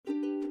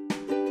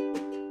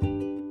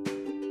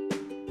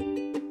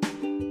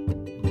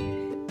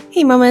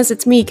Hey mamas,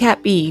 it's me,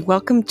 Kat B.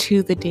 Welcome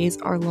to the Days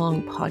Are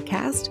Long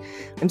podcast.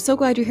 I'm so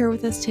glad you're here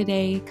with us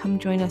today. Come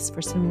join us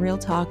for some real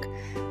talk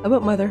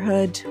about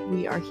motherhood.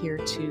 We are here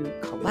to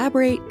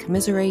collaborate,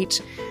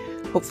 commiserate,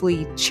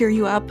 hopefully cheer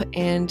you up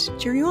and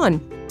cheer you on.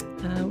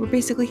 We're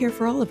basically here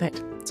for all of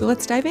it. So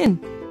let's dive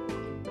in.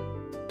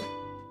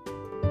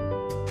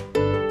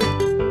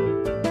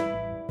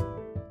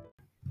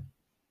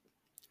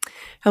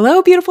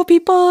 Hello, beautiful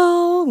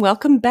people.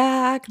 Welcome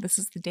back. This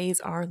is the Days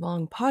Are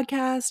Long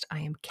podcast. I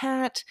am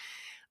Kat.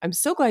 I'm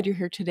so glad you're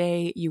here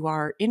today. You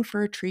are in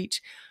for a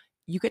treat.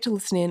 You get to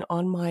listen in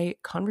on my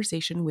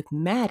conversation with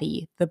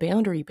Madi, the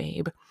boundary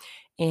babe.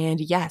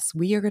 And yes,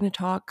 we are going to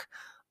talk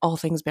all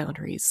things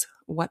boundaries.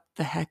 What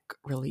the heck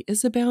really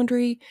is a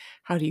boundary?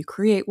 How do you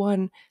create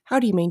one? How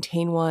do you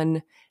maintain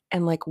one?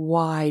 And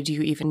why do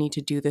you even need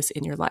to do this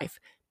in your life?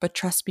 But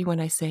trust me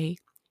when I say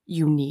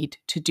you need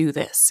to do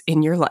this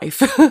in your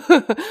life.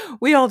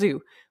 We all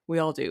do. We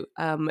all do.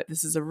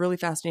 This is a really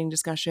fascinating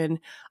discussion.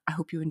 I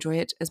hope you enjoy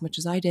it as much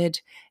as I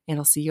did, and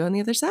I'll see you on the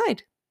other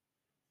side.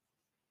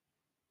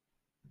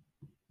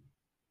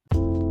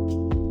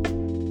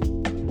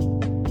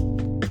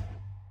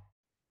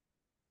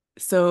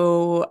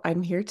 So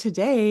I'm here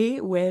today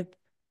with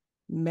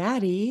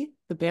Madi,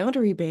 the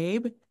boundary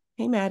babe.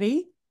 Hey,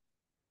 Madi.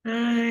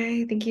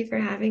 Hi, thank you for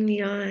having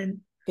me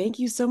on. Thank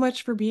you so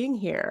much for being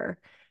here.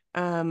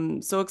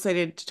 So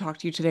excited to talk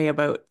to you today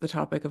about the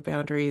topic of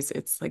boundaries.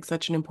 It's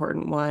such an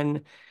important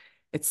one.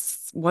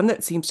 It's one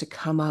that seems to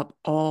come up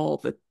all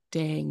the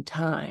dang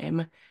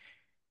time.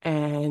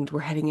 And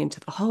we're heading into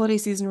the holiday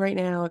season right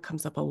now. It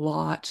comes up a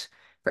lot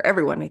for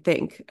everyone, I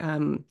think,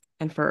 and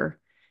for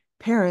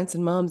parents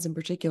and moms in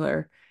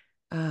particular.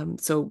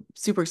 So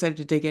super excited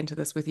to dig into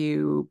this with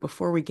you.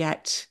 Before we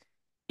get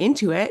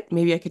into it,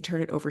 maybe I could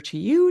turn it over to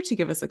you to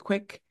give us a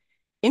quick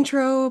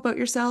intro about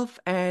yourself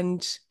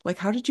and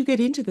how did you get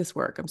into this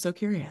work? I'm so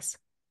curious.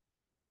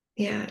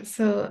 Yeah,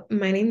 so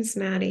my name's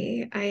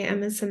Madi. I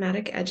am a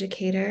somatic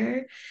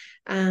educator,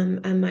 a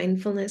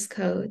mindfulness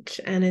coach,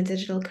 and a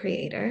digital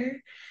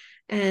creator.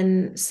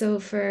 And so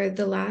for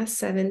the last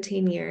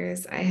 17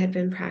 years, I had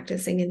been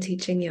practicing and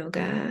teaching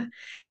yoga.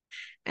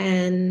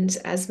 And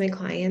as my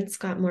clients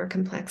got more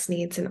complex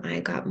needs and I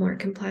got more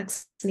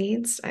complex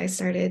needs, I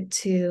started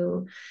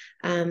to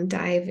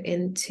dive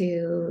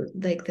into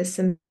the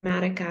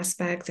somatic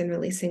aspect and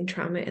releasing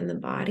trauma in the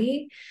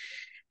body.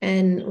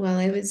 And while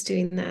I was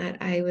doing that,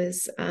 I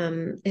was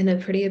in a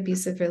pretty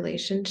abusive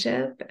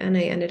relationship, and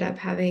I ended up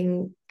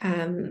having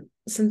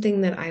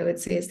something that I would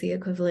say is the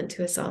equivalent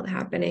to assault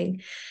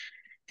happening.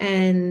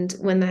 And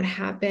when that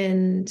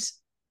happened,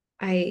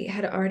 I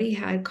had already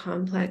had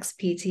complex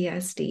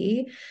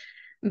PTSD,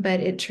 but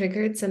it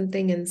triggered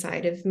something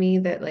inside of me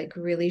that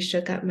really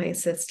shook up my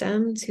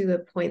system to a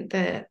point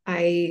that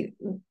I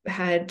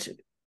had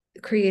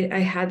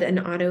an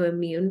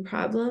autoimmune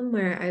problem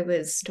where I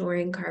was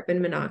storing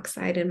carbon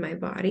monoxide in my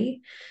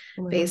body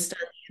Oh my God. based on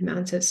the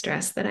amount of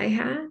stress that I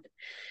had.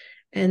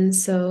 And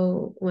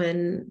so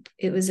when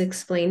it was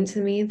explained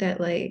to me that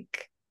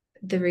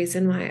the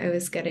reason why I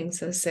was getting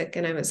so sick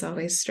and I was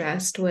always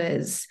stressed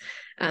was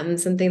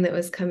something that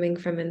was coming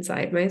from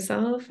inside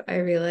myself, I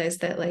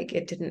realized that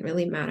it didn't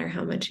really matter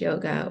how much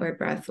yoga or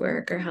breath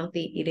work or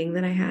healthy eating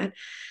that I had.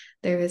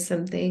 There was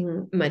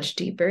something much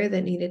deeper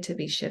that needed to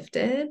be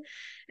shifted.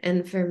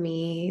 And for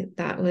me,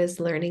 that was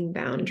learning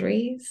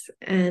boundaries.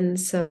 And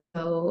so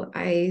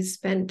I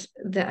spent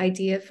the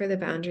idea for the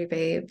Boundary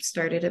Babe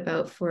started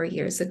about 4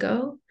 years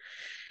ago.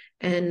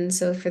 And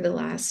so for the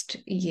last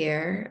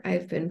year,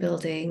 I've been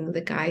building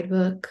the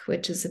guidebook,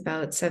 which is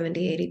about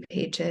 70, 80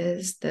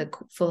 pages, the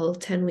full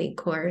 10-week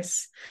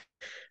course,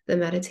 the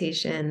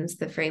meditations,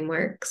 the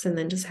frameworks, and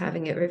then just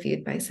having it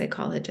reviewed by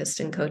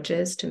psychologists and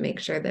coaches to make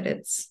sure that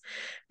it's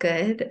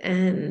good.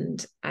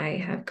 And I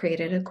have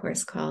created a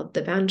course called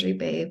The Boundary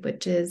Babe,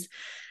 which is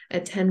a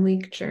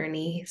 10-week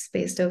journey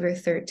spaced over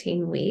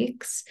 13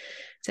 weeks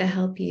to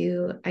help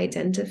you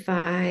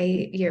identify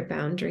your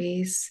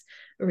boundaries,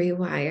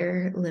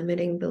 rewire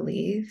limiting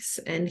beliefs,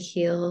 and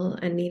heal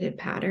unneeded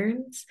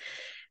patterns,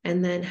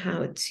 and then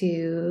how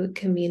to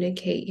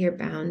communicate your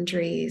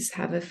boundaries,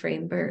 have a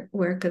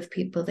framework of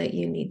people that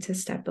you need to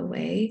step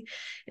away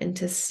and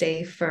to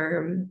stay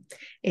firm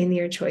in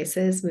your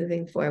choices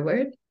moving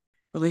forward.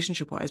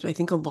 Relationship wise, but I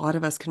think a lot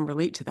of us can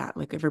relate to that.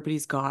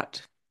 Everybody's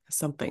got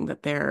something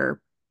that they're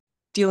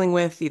dealing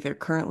with either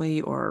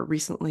currently or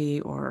recently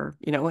or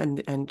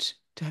and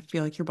to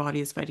feel like your body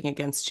is fighting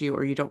against you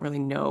or you don't really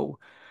know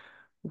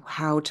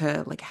how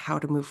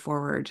to move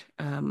forward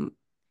and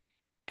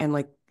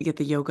you get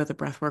the yoga, the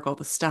breath work, all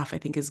the stuff I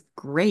think is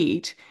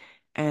great,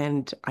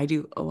 and I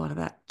do a lot of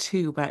that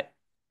too. But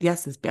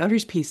yes, this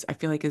boundaries piece I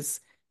feel like is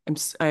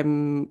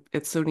I'm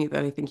it's so neat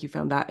that I think you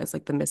found that as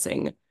the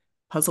missing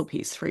puzzle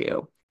piece for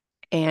you.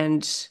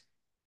 And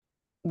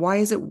why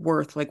is it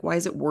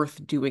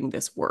worth doing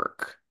this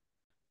work?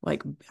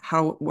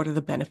 What are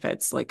the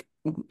benefits?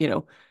 You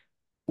know,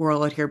 we're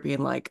all out here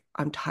being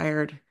I'm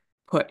tired,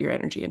 put your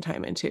energy and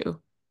time into.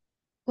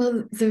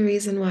 Well, the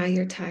reason why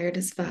you're tired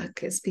as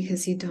fuck is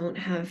because you don't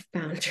have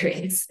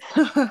boundaries.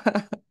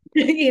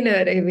 You know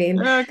what I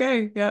mean?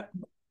 Okay, yeah.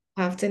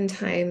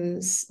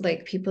 Oftentimes,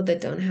 like people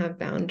that don't have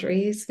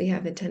boundaries, we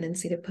have a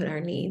tendency to put our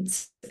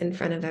needs in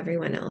front of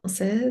everyone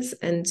else's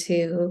and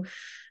to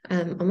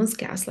almost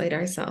gaslight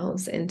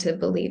ourselves into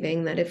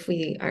believing that if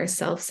we are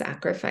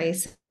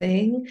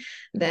self-sacrificing,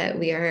 that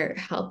we are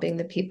helping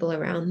the people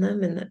around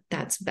them and that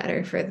that's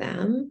better for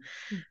them.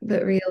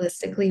 But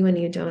realistically, when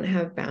you don't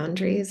have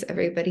boundaries,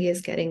 everybody is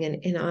getting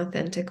an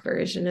inauthentic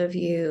version of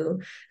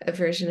you, a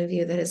version of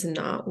you that is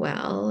not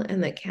well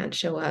and that can't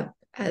show up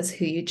as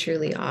who you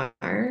truly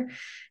are.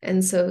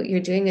 And so you're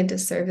doing a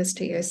disservice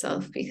to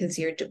yourself because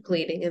you're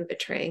depleting and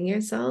betraying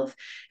yourself.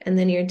 And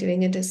then you're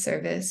doing a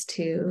disservice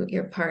to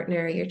your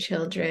partner, your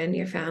children,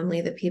 your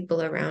family, the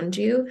people around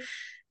you,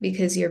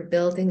 because you're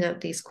building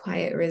up these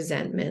quiet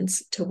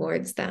resentments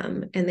towards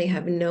them and they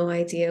have no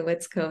idea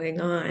what's going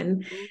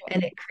on.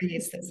 And it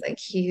creates this like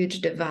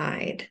huge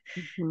divide.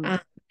 Mhm. Um,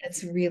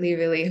 it's really,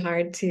 really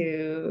hard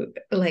to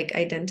like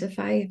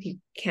identify if you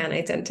can't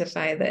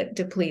identify that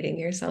depleting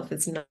yourself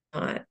is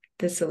not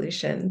the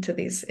solution to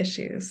these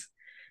issues.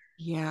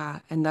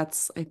 Yeah, and I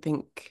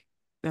think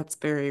that's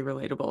very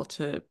relatable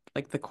to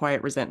like the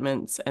quiet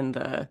resentments and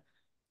the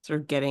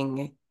sort of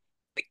getting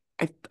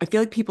I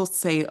feel like people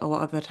say a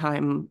lot of the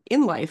time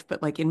in life,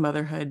 but like in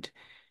motherhood,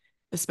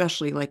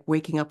 especially like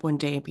waking up one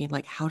day and being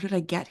like, how did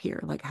I get here?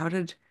 Like how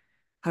did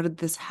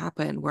this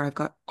happen where I've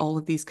got all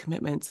of these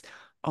commitments,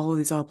 all of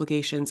these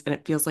obligations, and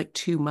it feels like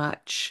too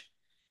much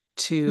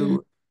Mhm.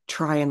 to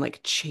try and like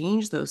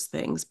change those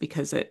things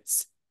because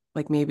it's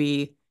like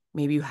maybe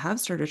you have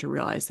started to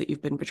realize that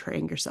you've been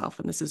betraying yourself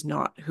and this is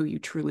not who you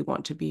truly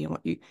want to be and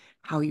what you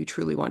how you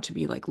truly want to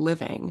be like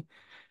living.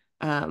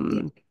 Yeah.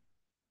 Um,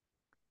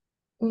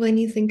 When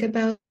you think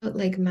about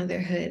like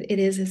motherhood, it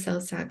is a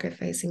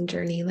self-sacrificing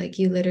journey. Like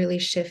you literally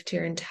shift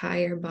your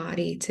entire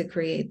body to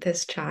create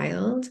this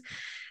child.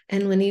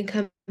 And when you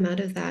come out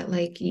of that,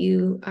 like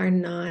you are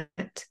not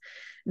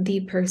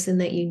the person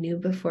that you knew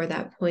before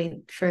that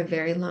point for a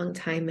very long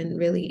time and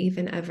really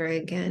even ever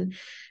again.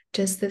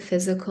 Just the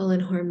physical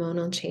and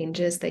hormonal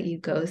changes that you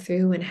go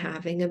through when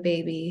having a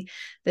baby,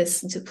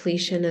 this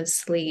depletion of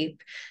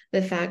sleep,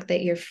 the fact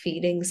that you're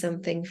feeding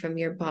something from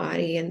your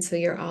body. And so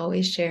you're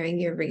always sharing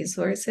your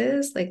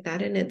resources, like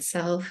that in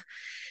itself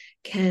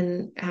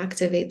can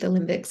activate the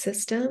limbic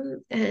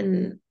system.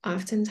 And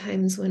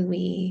oftentimes, when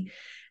we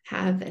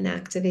have an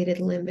activated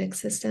limbic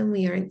system,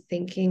 we aren't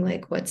thinking,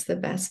 like, what's the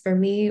best for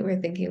me? We're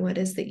thinking, what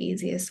is the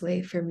easiest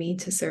way for me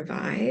to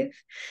survive?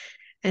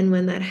 And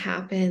when that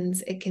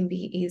happens, it can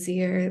be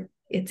easier.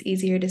 It's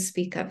easier to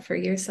speak up for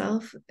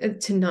yourself,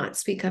 to not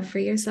speak up for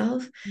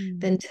yourself Mm.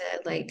 than to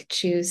like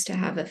choose to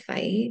have a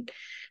fight.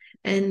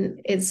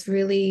 And it's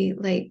really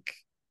like,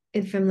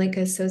 from like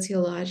a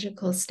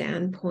sociological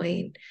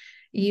standpoint,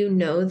 you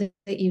know that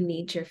you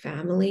need your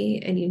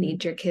family and you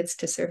need your kids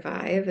to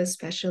survive,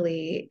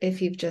 especially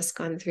if you've just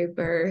gone through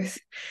birth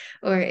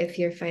or if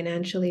you're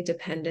financially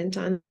dependent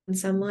on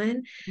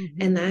someone.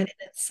 And Mhm. that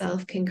in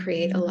itself can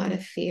create a lot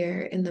of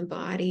fear in the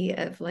body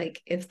of like,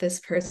 if this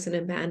person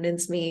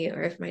abandons me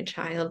or if my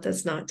child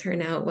does not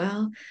turn out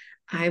well,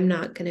 I'm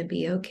not going to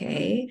be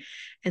okay.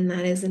 And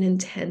that is an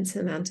intense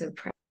amount of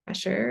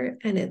pressure.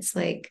 And it's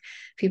like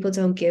people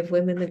don't give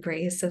women the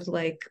grace of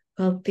like,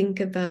 well, think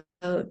about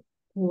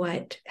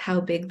how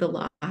big the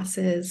loss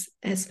is,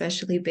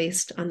 especially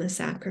based on the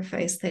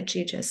sacrifice that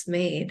you just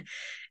made.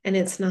 And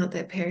it's not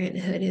that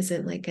parenthood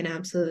isn't like an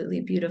absolutely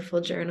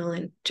beautiful journal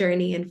and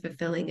journey and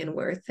fulfilling and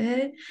worth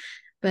it,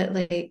 but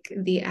like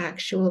the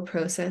actual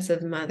process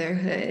of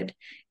motherhood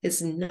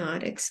is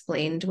not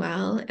explained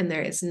well, and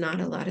there is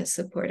not a lot of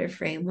supportive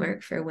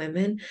framework for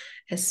women,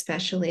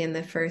 especially in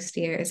the first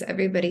years.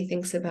 Everybody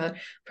thinks about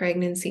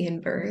pregnancy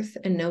and birth,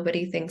 and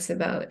nobody thinks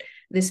about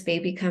this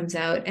baby comes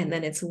out and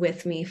then it's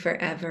with me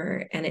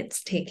forever and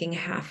it's taking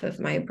half of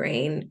my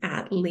brain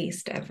at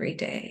least every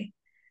day.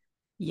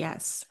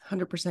 Yes,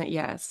 100%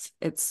 yes.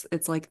 It's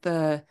like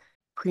the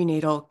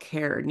prenatal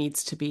care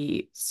needs to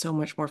be so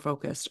much more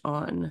focused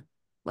on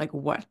like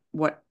what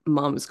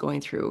mom's going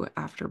through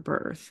after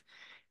birth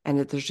and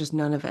that there's just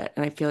none of it.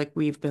 And I feel like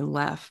we've been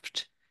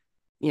left,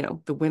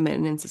 the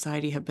women in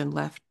society have been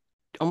left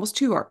almost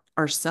to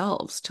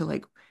ourselves to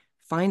like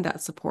find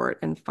that support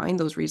and find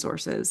those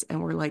resources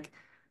and we're like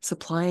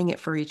supplying it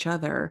for each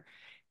other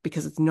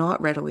because it's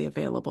not readily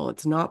available.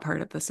 It's not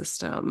part of the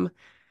system.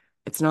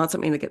 It's not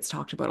something that gets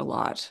talked about a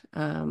lot.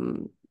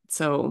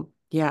 So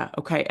yeah,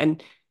 okay.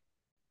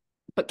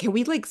 But can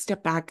we like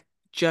step back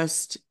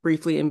just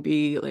briefly and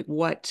be like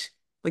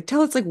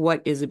tell us like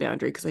what is a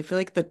boundary? Because I feel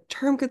like the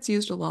term gets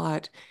used a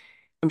lot.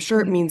 I'm sure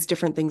it means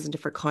different things in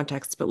different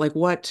contexts, but like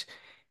what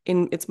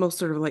in its most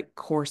sort of like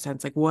core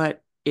sense, like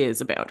what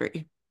is a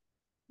boundary?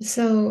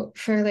 So,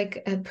 for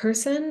like a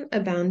person, a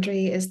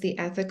boundary is the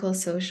ethical,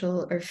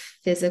 social, or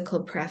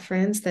physical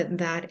preference that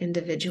that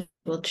individual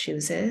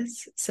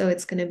chooses. So,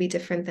 it's going to be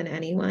different than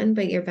anyone,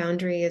 but your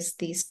boundary is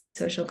the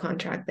social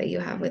contract that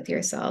you have with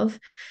yourself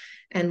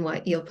and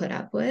what you'll put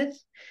up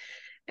with.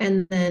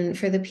 And then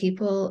for the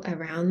people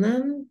around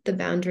them, the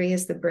boundary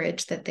is the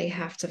bridge that they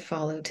have to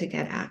follow to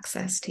get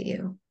access to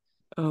you.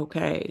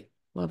 Okay,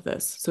 love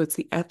this. So it's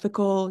the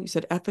ethical, you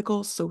said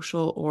ethical,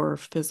 social, or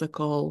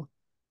physical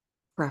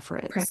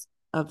Pre- preference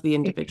of the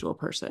individual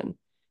person.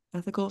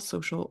 Ethical,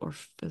 social, or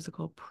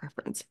physical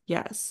preference.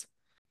 Yes.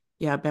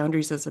 Yeah,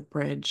 boundaries as a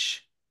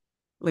bridge.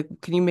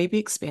 Like, can you maybe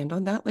expand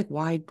on that? Like,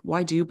 why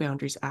do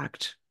boundaries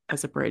act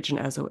as a bridge and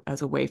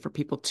as a way for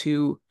people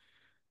to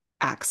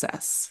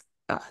access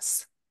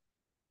us?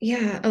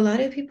 Yeah, a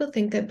lot of people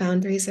think that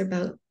boundaries are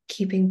about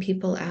keeping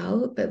people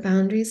out, but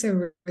boundaries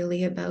are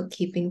really about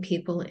keeping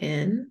people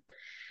in.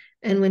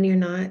 And when you're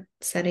not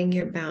setting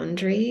your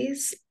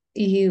boundaries,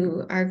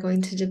 you are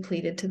going to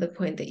deplete it to the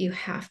point that you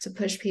have to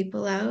push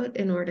people out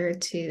in order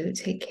to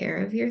take care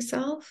of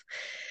yourself.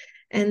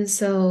 And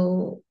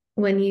so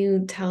when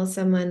you tell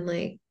someone,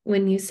 like,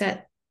 when you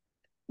set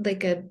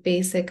like a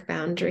basic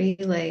boundary,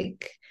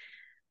 like,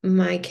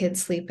 my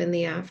kids sleep in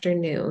the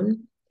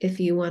afternoon. If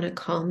you want to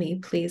call me,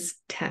 please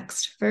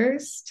text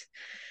first.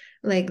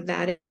 Like,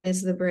 that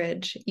is the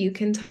bridge. You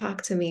can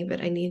talk to me,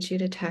 but I need you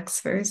to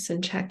text first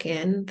and check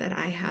in that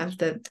I have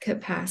the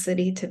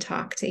capacity to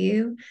talk to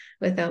you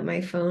without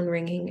my phone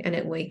ringing and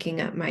it waking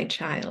up my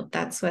child.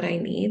 That's what I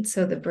need.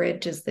 So the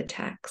bridge is the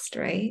text,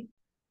 right?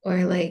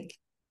 Or like,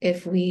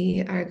 if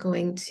we are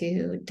going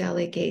to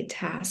delegate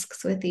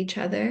tasks with each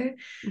other,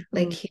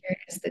 like, Mhm. here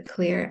is the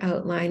clear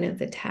outline of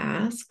the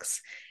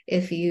tasks.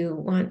 If you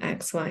want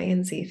X, Y,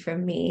 and Z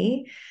from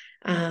me,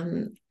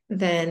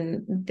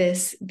 then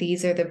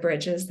these are the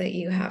bridges that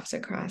you have to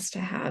cross to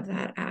have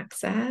that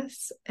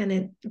access. And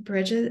it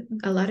bridges,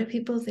 a lot of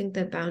people think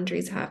that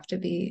boundaries have to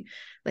be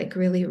like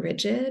really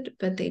rigid,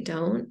 but they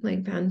don't.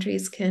 Like,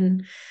 boundaries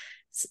can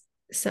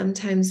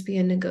sometimes be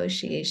a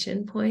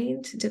negotiation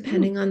point Mm,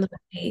 depending on the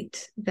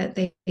weight that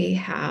they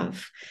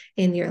have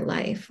in your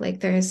life. Like,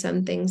 there are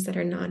some things that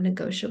are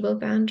non-negotiable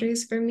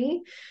boundaries for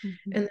me,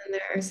 mhm, and then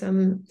there are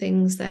some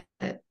things that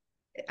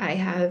I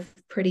have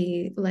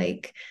pretty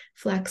like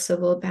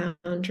flexible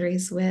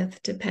boundaries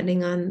with,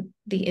 depending on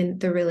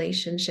the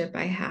relationship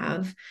I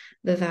have,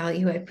 the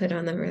value I put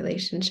on the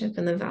relationship,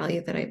 and the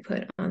value that I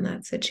put on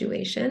that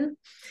situation.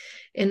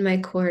 In my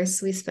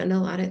course, we spend a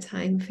lot of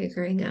time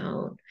figuring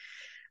out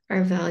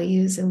our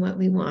values and what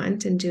we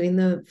want, and doing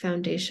the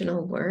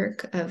foundational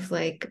work of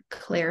like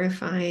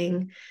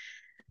clarifying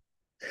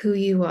who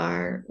you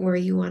are, where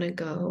you want to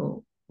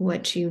go,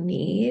 what you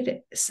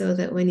need, so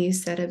that when you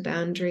set a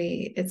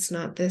boundary, it's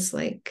not this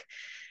like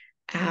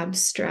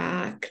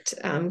abstract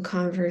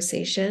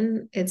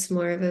conversation. It's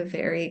more of a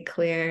very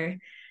clear,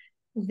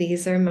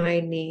 these are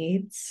my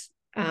needs.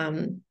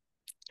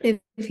 If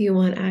you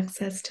want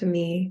access to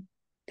me,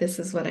 this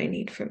is what I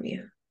need from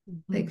you.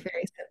 Like, mhm.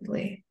 very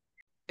simply.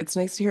 It's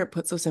nice to hear it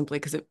put so simply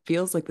because it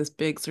feels like this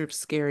big, sort of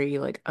scary,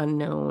 like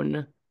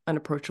unknown,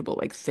 unapproachable,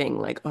 like thing.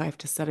 Like, oh, I have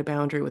to set a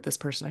boundary with this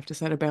person. I have to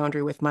set a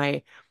boundary with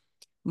my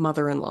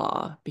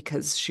mother-in-law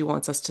because she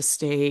wants us to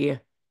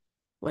stay,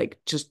 like,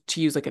 just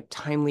to use like a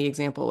timely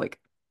example, like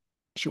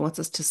she wants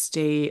us to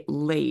stay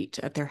late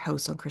at their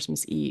house on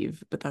Christmas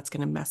Eve, but that's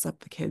going to mess up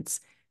the kids'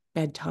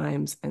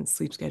 bedtimes and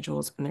sleep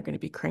schedules, and they're going to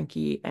be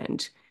cranky.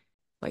 And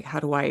like, how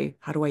do I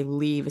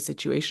leave a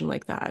situation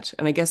like that?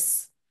 And I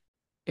guess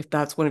if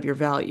that's one of your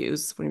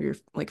values, one of your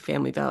like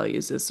family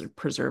values is sort of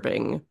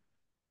preserving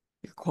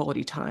your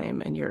quality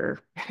time and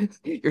your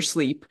your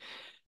sleep,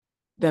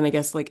 then I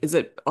guess like is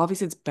it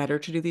obviously it's better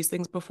to do these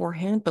things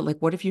beforehand, but like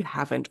what if you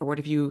haven't, or what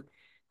if you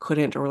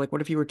couldn't, or like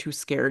what if you were too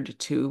scared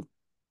to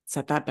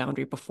set that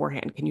boundary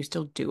beforehand? Can you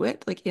still do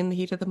it like in the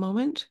heat of the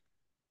moment?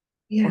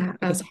 Or Yeah,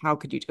 I guess how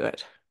could you do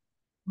it?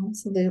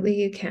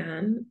 absolutely, you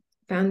can.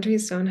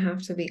 Boundaries don't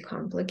have to be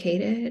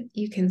complicated.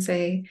 You can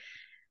say,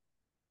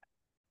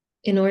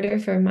 in order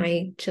for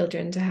my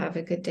children to have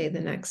a good day the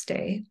next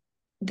day,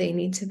 they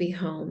need to be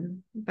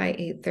home by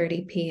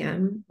 8:30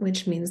 p.m.,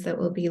 which means that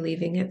we'll be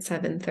leaving at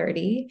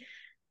 7:30.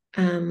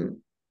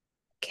 Um,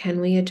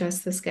 can we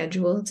adjust the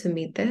schedule to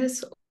meet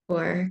this?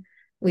 Or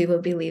we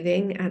will be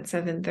leaving at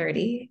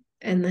 7:30.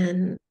 And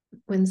then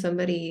when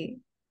somebody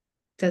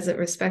doesn't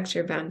respect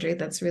your boundary,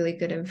 that's really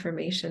good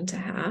information to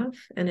have,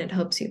 and it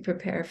helps you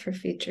prepare for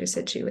future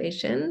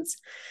situations.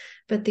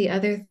 But the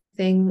other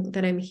thing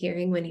that I'm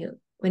hearing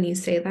when you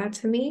say that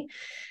to me,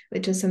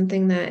 which is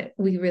something that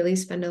we really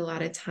spend a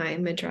lot of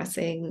time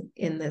addressing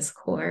in this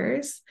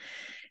course,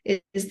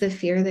 is the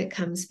fear that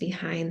comes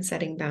behind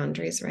setting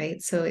boundaries,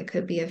 right? So it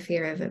could be a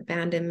fear of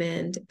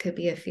abandonment, it could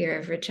be a fear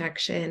of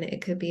rejection,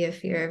 it could be a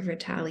fear of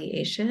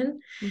retaliation.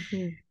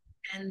 Mhm,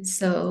 And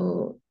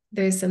so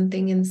there's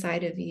something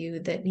inside of you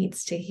that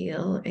needs to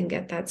heal and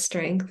get that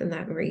strength and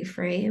that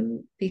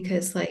reframe.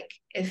 mhm, Because, like,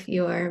 if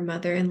your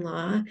mother in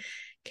law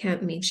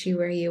can't meet you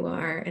where you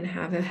are and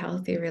have a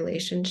healthy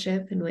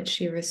relationship in which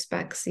she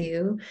respects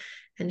you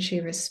and she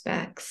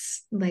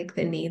respects like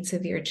the needs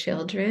of your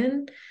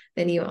children,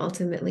 then you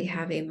ultimately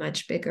have a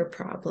much bigger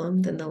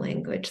problem than the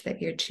language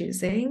that you're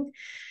choosing.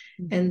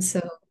 And mhm,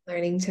 so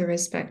learning to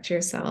respect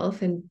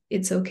yourself, and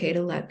it's okay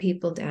to let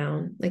people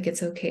down. Like,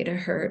 it's okay to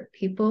hurt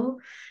people.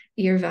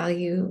 Your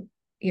value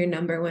your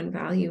number one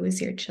value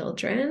is your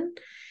children.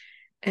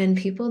 And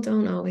people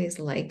don't always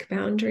like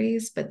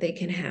boundaries, but they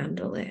can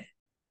handle it,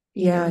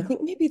 you Yeah, I know?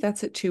 think maybe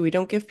that's it too. We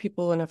don't give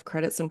people enough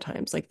credit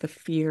sometimes, like the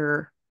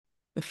fear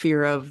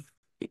of,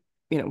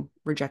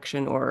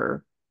 rejection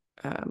or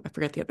I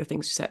forget the other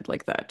things you said,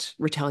 like that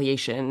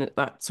retaliation,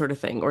 that sort of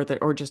thing,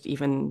 or just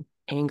even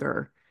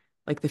anger,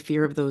 like the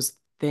fear of those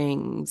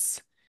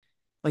things.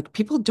 Like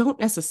people don't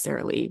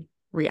necessarily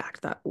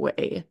react that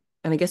way.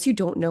 And I guess you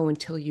don't know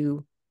until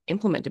you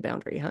implement a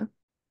boundary, huh?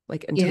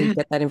 Like until you Yeah.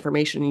 get that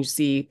information and you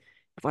see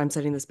if I'm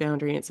setting this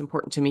boundary and it's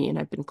important to me and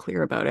I've been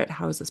clear about it,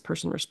 how does this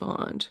person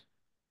respond?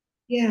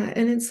 Yeah.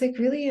 And it's like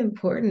really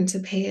important to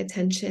pay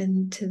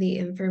attention to the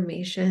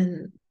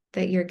information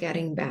that you're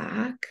getting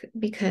back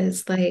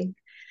because, like,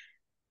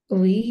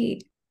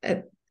 we,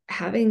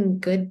 having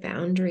good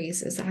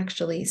boundaries is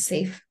actually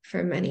safe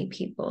for many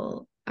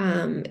people.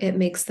 It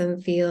makes them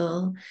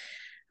feel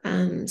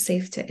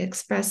safe to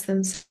express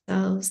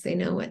themselves. They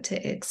know what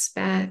to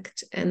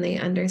expect and they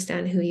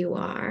understand who you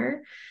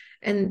are.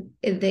 And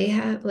if they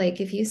have,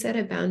 like, if you set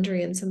a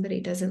boundary and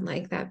somebody doesn't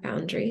like that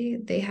boundary,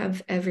 they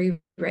have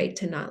every right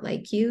to not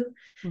like you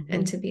and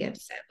Hmm. to be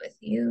upset with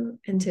you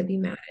and to be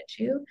mad at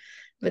you,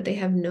 but they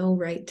have no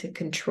right to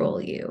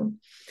control you.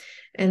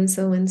 And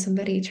so when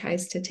somebody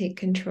tries to take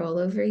control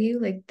over you,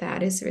 like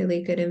that is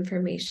really good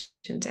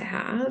information to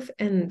have.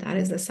 And that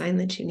is a sign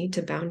that you need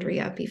to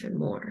boundary up even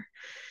more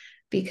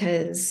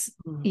because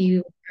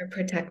you are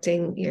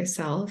protecting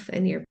yourself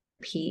and your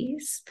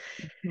peace.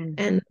 Hmm.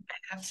 And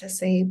I have to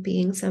say,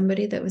 being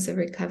somebody that was a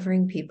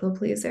recovering people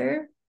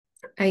pleaser,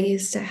 I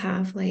used to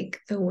have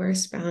like the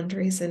worst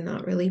boundaries and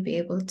not really be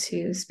able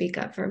to speak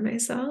up for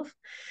myself.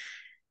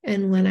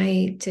 And when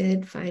I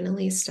did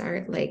finally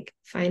start like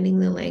finding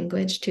the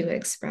language to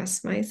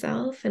express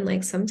myself, and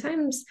like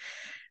sometimes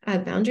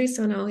boundaries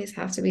don't always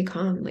have to be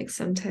calm. Like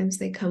sometimes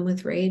they come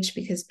with rage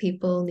because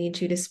people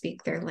need you to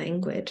speak their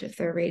language. If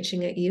they're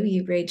raging at you,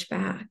 you rage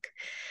back.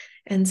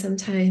 And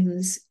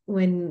sometimes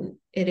when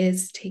it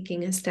is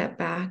taking a step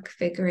back,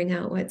 figuring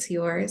out what's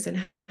yours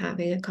and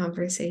having a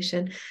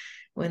conversation,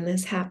 when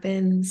this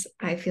happens,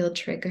 I feel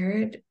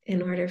triggered.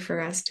 In order for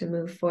us to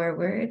move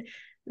forward,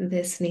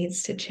 this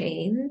needs to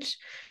change.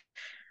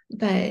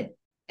 But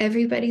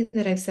everybody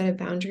that I've set a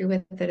boundary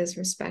with that has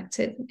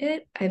respected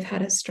it, I've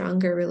had a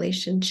stronger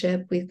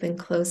relationship. We've been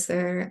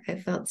closer. I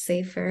felt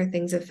safer.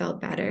 Things have felt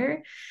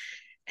better.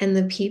 And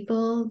the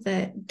people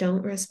that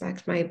don't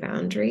respect my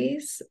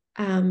boundaries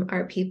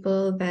are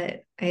people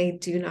that I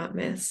do not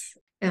miss.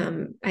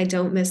 I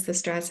don't miss the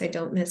stress. I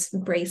don't miss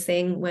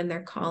bracing when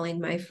they're calling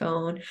my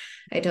phone.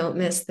 I don't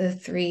miss the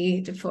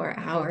 3 to 4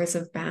 hours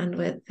of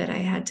bandwidth that I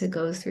had to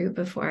go through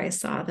before I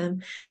saw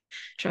them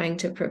trying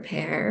to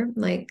prepare.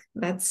 Like,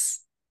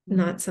 that's Hmm.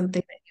 not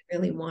something that you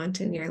really want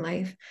in your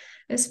life,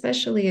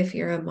 especially if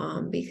you're a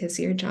mom, because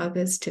your job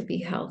is to be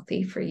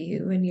healthy for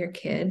you and your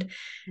kid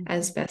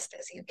as best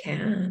as you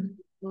can.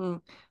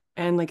 Mm.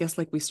 And I guess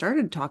like we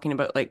started talking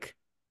about like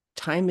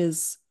time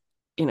is,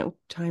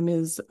 time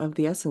is of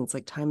the essence.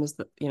 Like time is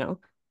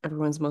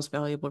everyone's most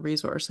valuable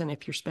resource. And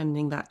if you're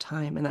spending that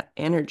time and that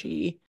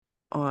energy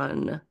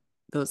on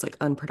those like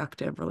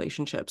unproductive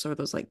relationships or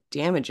those like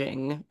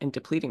damaging and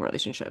depleting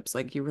relationships,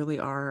 like you really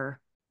are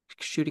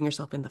shooting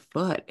yourself in the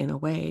foot in a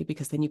way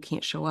because then you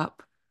can't show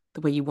up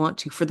the way you want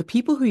to for the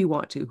people who you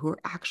want to, who are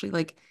actually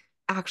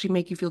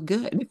make you feel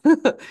good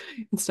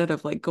instead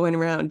of like going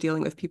around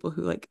dealing with people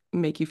who like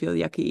make you feel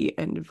yucky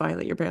and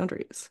violate your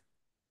boundaries.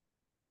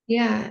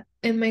 Yeah,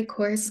 in my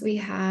course, we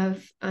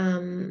have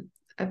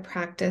a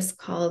practice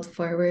called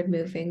forward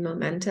moving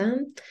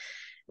momentum,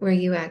 where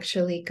you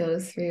actually go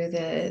through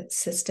the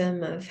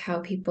system of how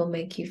people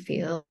make you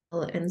feel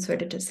and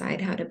sort of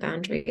decide how to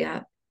boundary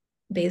up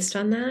based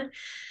on that.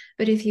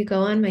 But if you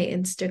go on my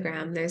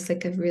Instagram, there's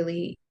like a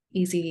really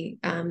easy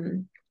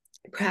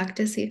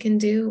practice you can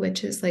do,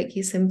 which is like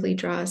you simply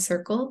draw a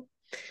circle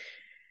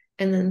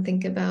and then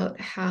think about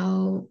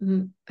how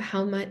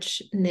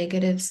much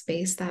negative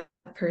space that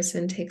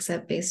person takes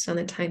up based on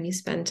the time you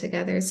spend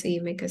together. So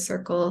you make a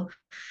circle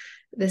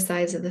the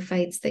size of the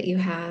fights that you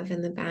have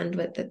and the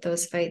bandwidth that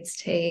those fights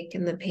take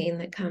and the pain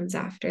that comes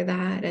after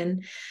that.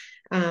 And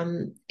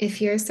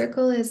if your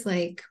circle is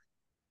like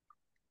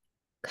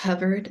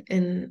covered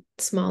in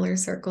smaller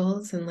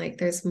circles and like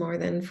there's more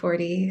than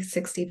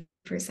 40-60%,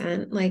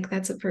 like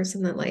that's a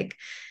person that like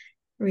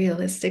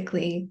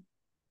realistically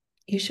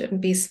you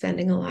shouldn't be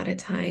spending a lot of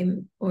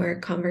time or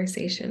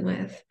conversation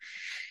with.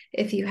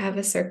 If you have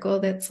a circle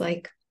that's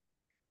like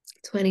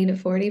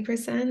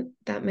 20-40%,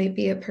 that might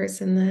be a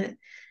person that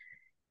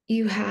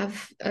you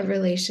have a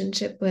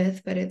relationship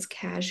with, but it's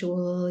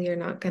casual. You're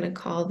not going to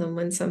call them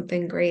when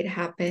something great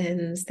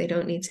happens. They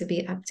don't need to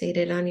be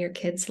updated on your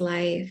kid's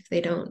life.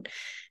 They don't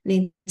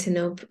need to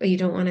know, you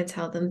don't want to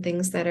tell them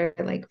things that are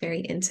like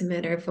very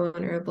intimate or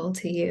vulnerable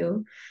to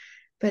you.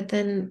 But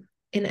then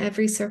in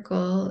every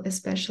circle,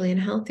 especially in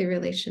healthy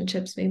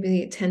relationships,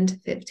 maybe 10 to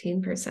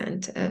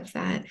 15% of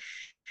that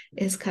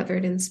is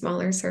covered in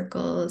smaller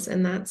circles.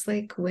 And that's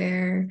like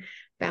where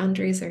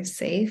boundaries are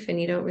safe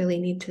and you don't really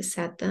need to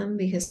set them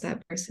because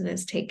that person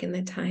has taken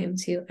the time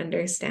to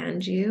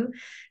understand you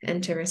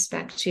and to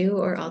respect you,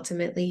 or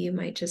ultimately you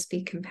might just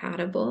be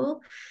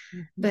compatible.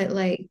 Mhm. But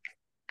like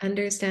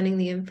understanding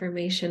the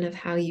information of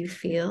how you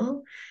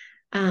feel,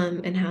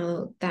 and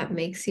how that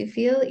makes you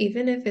feel,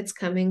 even if it's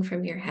coming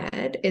from your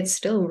head, it's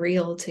still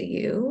real to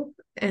you.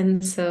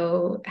 And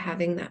so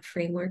having that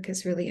framework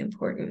is really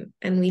important.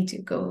 And we do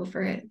go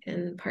over it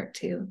in part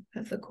two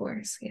of the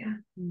course. Yeah.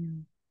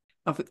 Mm.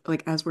 Of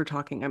like as we're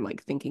talking, I'm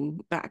like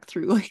thinking back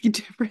through like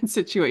different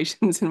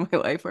situations in my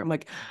life where I'm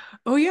like,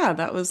 oh yeah,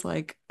 that was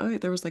like, oh,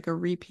 there was like a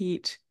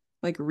repeat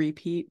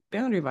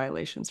boundary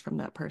violations from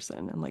that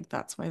person. And like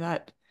that's why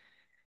that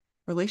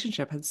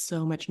relationship had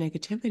so much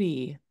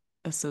negativity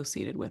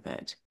associated with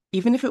it.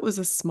 Even if it was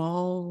a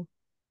small,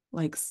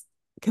 like,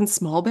 can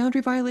small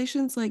boundary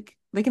violations, like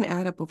they can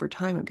add up over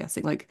time, I'm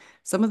guessing. Like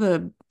some of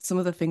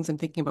the things I'm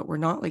thinking about were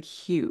not like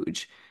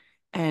huge.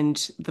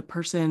 And the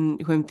person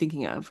who I'm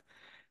thinking of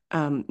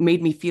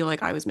made me feel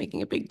like I was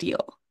making a big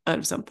deal out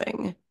of something.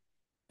 Mhm.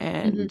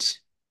 And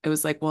it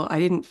was like, well, I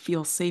didn't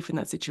feel safe in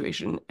that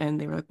situation.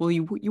 And they were like, well,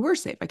 you were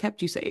safe. I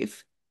kept you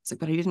safe. It's like,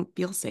 but I didn't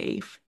feel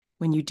safe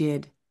when you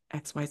did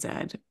X, Y, Z.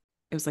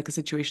 It was like a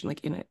situation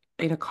like in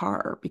a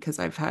car because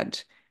I've had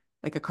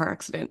like a car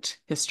accident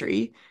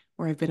history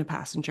where I've been a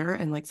passenger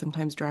and like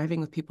sometimes driving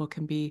with people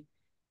can be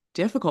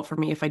difficult for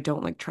me if I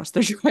don't like trust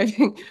their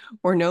driving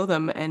or know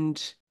them.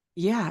 And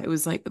yeah, it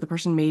was like the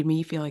person made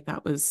me feel like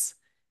that was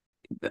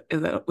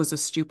a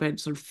stupid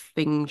sort of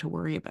thing to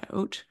worry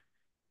about.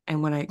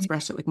 And when I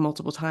expressed it like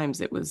multiple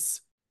times, it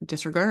was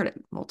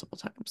disregarded multiple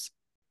times.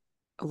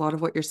 A lot of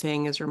what you're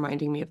saying is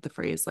reminding me of the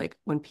phrase like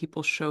when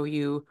people show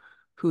you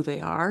who they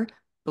are,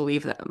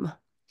 believe them.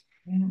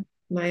 Yeah.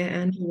 Maya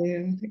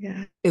Angelou.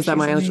 Yeah. Is that She's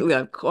my amazing.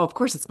 Angelina? Oh, of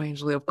course it's my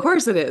Angelina. Of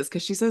course it is,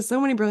 because she says so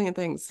many brilliant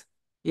things.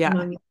 Yeah,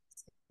 Mom used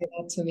to say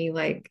that to me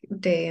like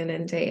day in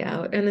and day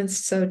out. And it's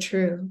so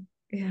true.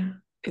 Yeah.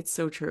 it's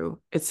so true.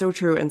 It's so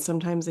true. And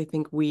sometimes I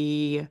think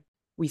we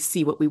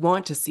see what we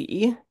want to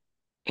see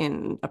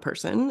in a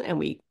person and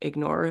we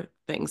ignore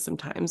things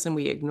sometimes and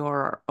we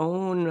ignore our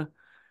own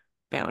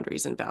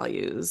boundaries and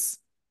values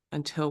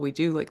until we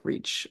do like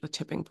reach a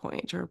tipping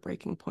point or a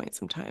breaking point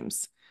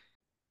sometimes.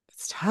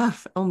 It's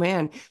tough. Oh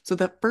man. So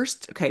the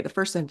first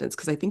sentence,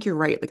 because I think you're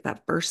right, like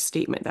that first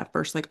statement, that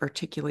first like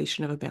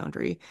articulation of a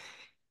boundary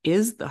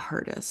is the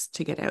hardest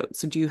to get out.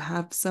 So do you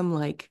have some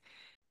like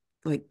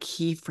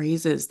key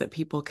phrases that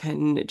people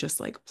can just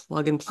like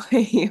plug and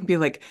play and be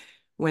like,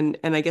 and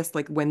I guess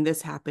like when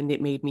this happened,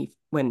 it made me,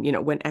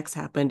 when X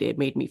happened, it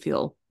made me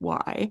feel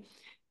Y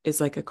is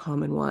like a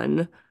common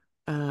one.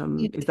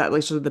 Yeah. Is that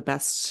like sort of the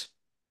best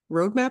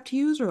roadmap to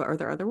use, or are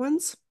there other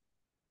ones?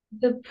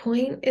 The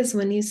point is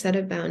when you set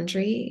a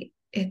boundary,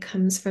 it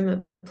comes from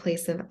a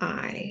place of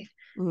I.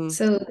 Mm,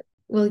 So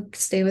we'll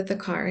stay with the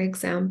car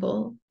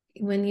example.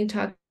 When you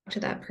talk to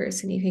that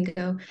person, you can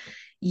go,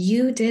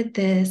 you did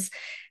this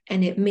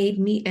and it made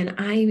me,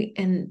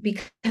 and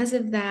because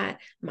of that,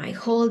 my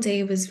whole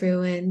day was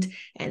ruined,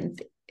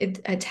 and it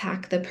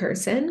attack the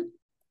person.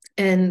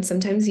 And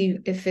sometimes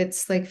if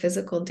it's like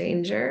physical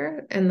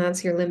danger and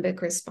that's your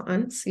limbic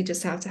response, you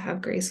just have to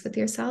have grace with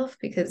yourself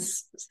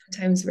because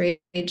sometimes rage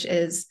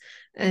is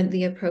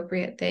the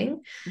appropriate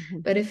thing.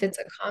 mhm, But if it's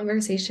a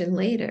conversation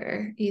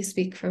later, you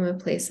speak from a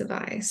place of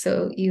I.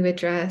 So you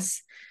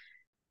address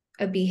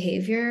a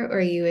behavior or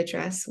you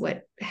address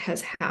what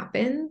has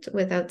happened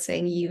without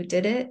saying you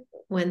did it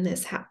when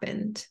this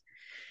happened.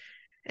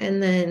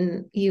 And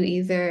then you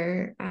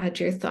either add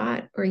your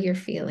thought or your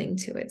feeling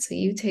to it. So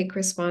you take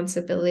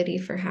responsibility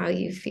for how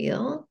you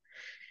feel.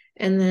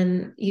 And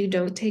then you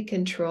don't take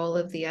control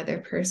of the other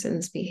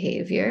person's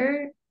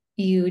behavior.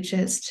 You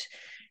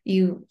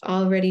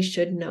already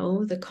should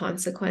know the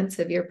consequence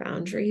of your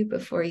boundary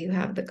before you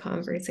have the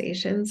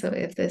conversation. So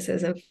if this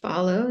isn't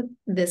followed,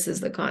 this is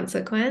the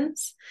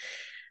consequence.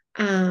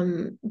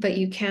 But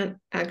you can't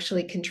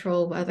actually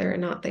control whether or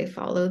not they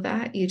follow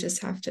that. You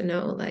just have to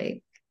know,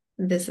 like,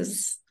 this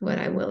is what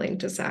I'm willing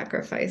to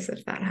sacrifice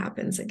if that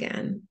happens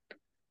again.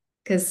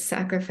 Because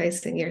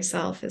sacrificing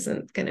yourself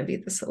isn't going to be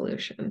the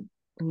solution.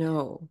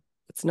 no,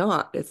 it's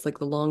not. It's like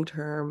the long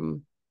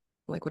term,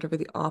 like whatever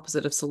the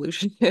opposite of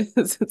solution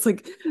is. It's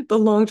like the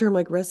long term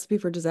like recipe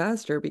for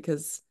disaster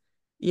because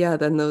yeah,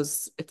 then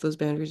those if those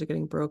boundaries are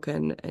getting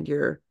broken and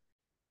you're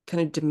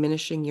kind of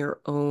diminishing your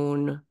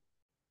own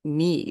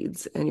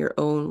needs and your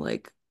own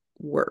like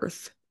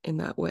worth in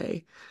that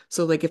way.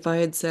 So like if I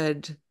had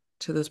said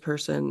to this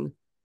person,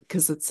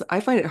 because I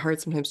find it hard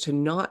sometimes to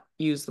not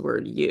use the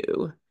word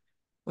you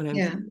when I'm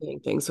Yeah. saying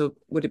things. So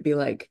would it be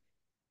like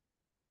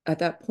at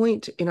that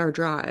point in our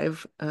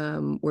drive,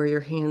 where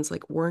your hands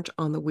like weren't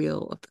on the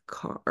wheel of the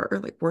car,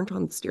 like weren't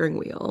on the steering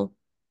wheel,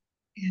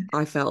 Yeah.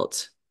 I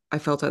felt I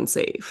felt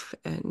unsafe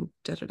and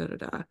da da da da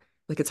da.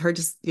 Like it's hard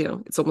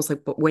to, it's almost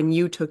like, but when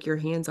you took your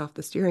hands off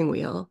the steering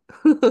wheel,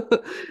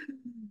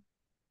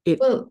 it.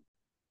 Well,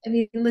 I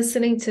mean,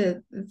 listening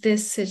to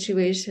this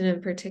situation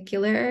in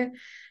particular,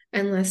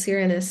 unless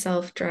you're in a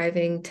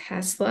self-driving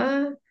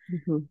Tesla,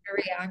 Mhm.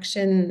 the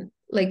reaction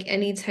like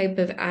any type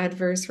of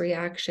adverse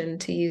reaction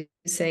to you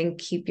saying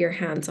keep your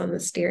hands on the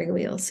steering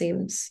wheel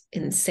seems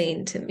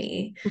insane to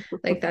me.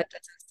 Like that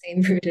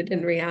doesn't seem rooted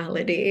in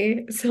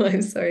reality. So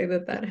I'm sorry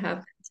that that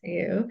happened to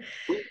you.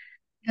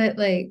 But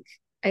like,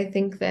 I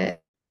think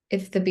that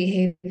if the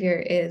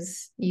behavior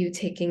is you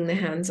taking the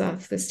hands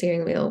off the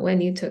steering wheel, when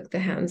you took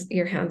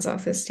your hands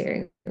off the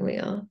steering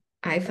wheel,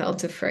 I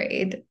felt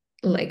afraid,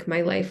 like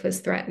my life was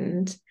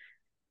threatened.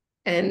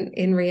 And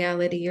in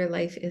reality, your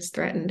life is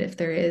threatened if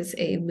there is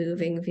a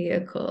moving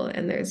vehicle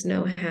and there's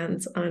no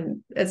hands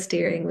on a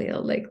steering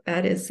wheel. Like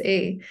that is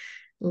a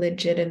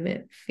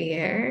legitimate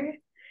fear.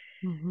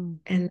 Mhm.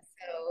 And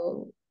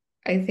so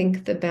I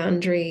think the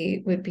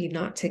boundary would be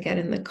not to get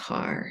in the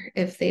car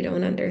if they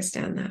don't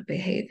understand that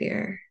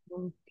behavior,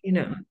 you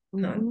know,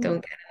 not Mhm.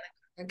 don't get in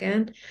the car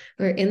again.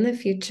 Or in the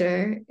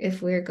future,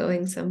 if we're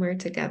going somewhere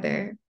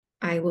together,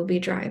 I will be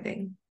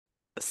driving.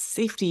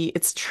 Safety,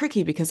 it's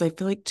tricky because I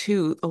feel like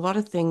too, a lot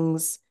of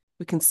things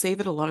we can say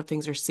that a lot of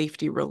things are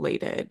safety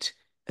related,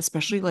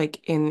 especially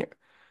like in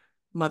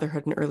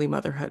motherhood and early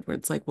motherhood, where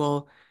it's like,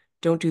 well,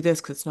 don't do this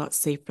because it's not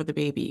safe for the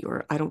baby,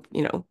 or I don't,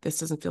 this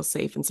doesn't feel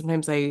safe. And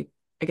sometimes I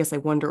guess I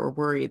wonder or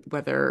worry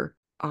whether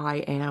I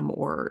am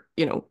or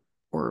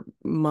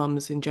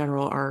moms in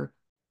general are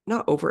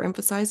not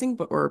overemphasizing,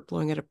 but or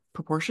blowing it a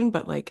proportion.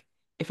 But like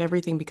if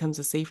everything becomes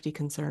a safety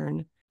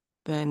concern,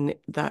 then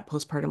that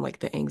postpartum, like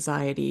the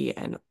anxiety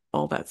and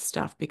all that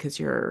stuff, because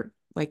you're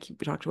like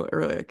we talked about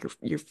earlier, like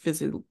you're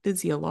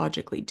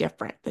physiologically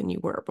different than you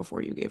were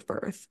before you gave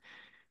birth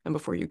and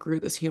before you grew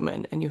this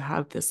human and you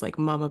have this like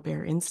mama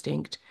bear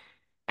instinct.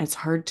 And it's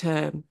hard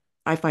to,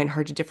 I find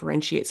hard to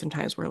differentiate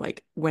sometimes where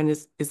like, when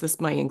is this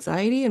my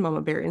anxiety and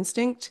mama bear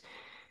instinct?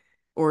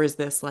 Or is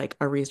this like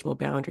a reasonable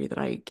boundary that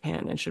I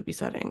can and should be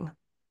setting?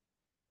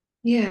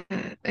 Yeah,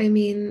 I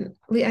mean,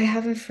 I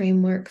have a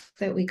framework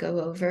that we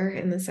go over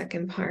in the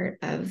second part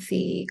of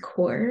the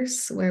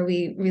course where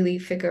we really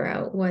figure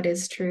out what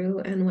is true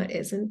and what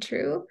isn't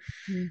true.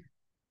 Mm.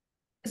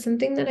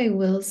 Something that I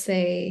will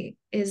say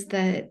is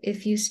that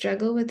if you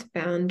struggle with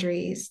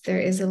boundaries, there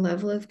is a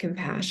level of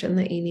compassion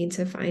that you need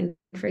to find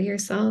for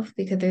yourself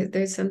because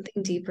there's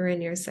something deeper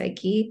in your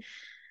psyche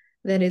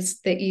that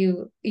is that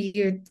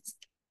you're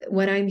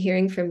what I'm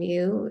hearing from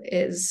you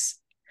is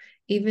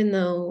even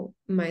though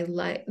my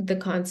life, the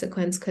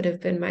consequence could have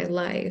been my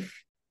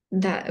life,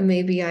 that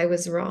maybe I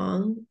was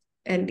wrong.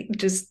 And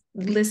just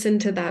listen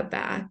to that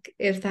back.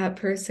 If that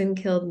person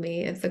killed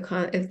me, if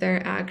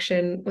their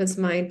action was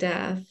my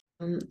death,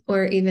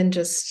 or even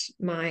just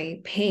my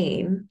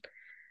pain,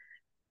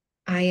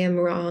 I am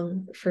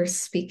wrong for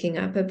speaking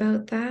up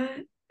about that.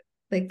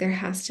 Like there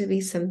has to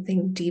be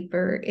something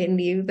deeper in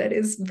you that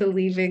is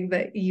believing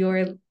that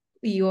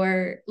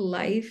your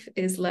life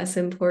is less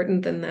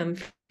important than them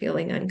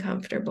feeling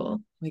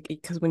uncomfortable. Like,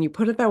 because when you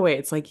put it that way,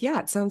 it's like, yeah,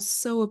 it sounds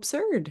so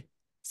absurd.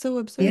 So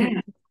absurd.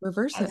 Yeah.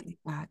 Reverse it like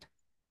that.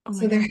 Oh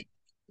my So there God. has to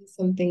be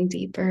something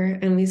deeper,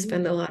 and we Mhm.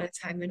 spend a lot of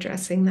time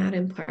addressing that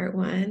in part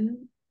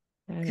one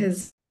Yes.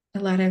 because a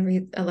lot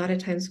of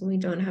times when we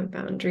don't have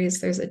boundaries,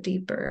 there's a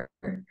deeper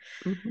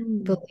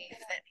Hmm. belief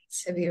that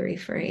needs to be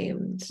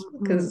reframed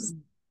because Hmm.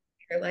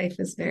 your life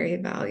is very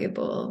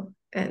valuable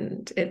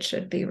and it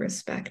should be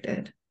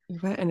respected.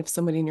 Right. And if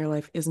somebody in your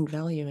life isn't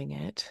valuing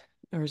it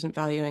or isn't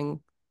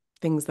valuing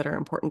things that are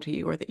important to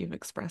you or that you've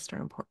expressed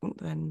are important,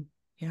 then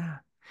yeah.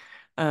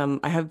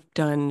 I have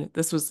done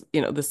this was,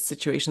 this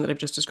situation that I've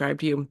just described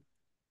to you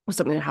was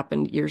something that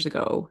happened years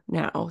ago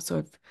now.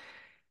 So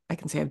I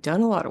can say I've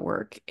done a lot of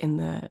work in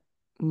the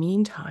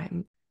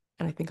meantime,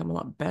 and I think I'm a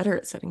lot better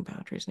at setting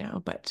boundaries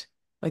now. But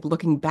like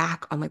looking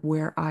back on like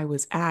where I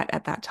was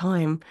at that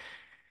time,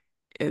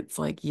 it's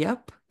like,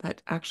 yep,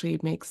 that actually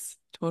makes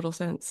total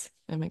sense.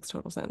 It makes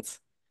total sense.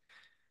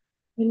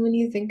 And when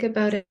you think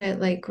about it,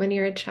 like when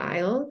you're a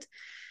child,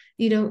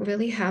 you don't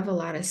really have a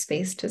lot of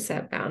space to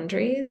set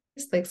boundaries.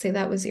 Like, say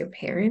that was your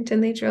parent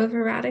and they drove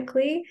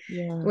erratically.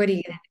 Yeah. What are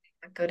you going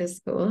to do? Go to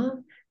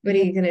school? What are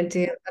Yeah. you going to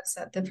do?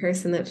 Upset the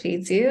person that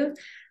feeds you?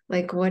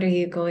 Like, what are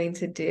you going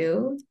to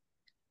do?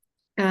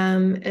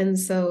 And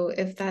so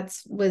if that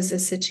was a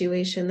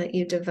situation that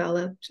you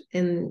developed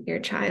in your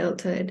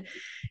childhood,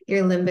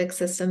 your limbic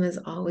system is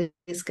always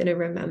going to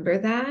remember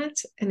that,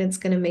 and it's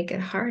going to make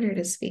it harder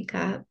to speak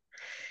up.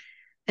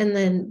 And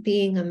then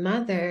being a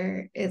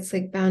mother, it's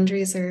like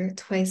boundaries are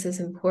twice as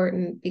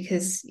important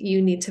because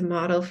you need to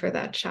model for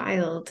that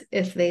child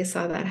if they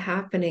saw that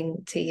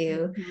happening to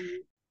you, Mhm.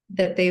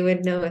 that they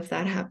would know if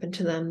that happened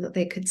to them, that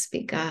they could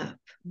speak up,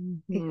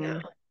 you Mhm.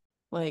 know.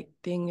 Like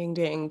ding ding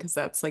ding, because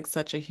that's like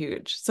such a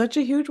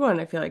huge one.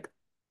 I feel like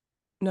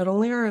not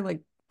only are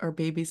like our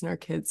babies and our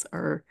kids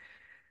are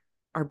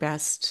our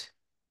best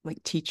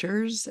like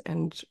teachers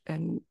and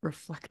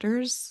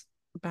reflectors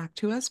back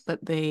to us,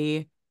 but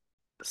they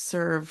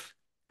serve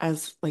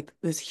as like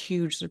this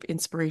huge sort of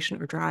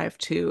inspiration or drive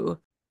to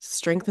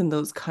strengthen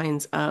those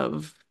kinds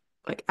of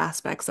like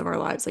aspects of our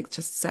lives, like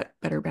just set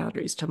better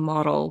boundaries to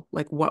model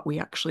like what we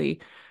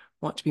actually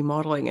want to be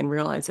modeling and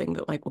realizing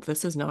that like, well,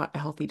 this is not a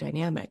healthy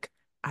dynamic.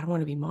 I don't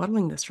want to be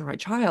modeling this for my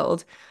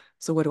child.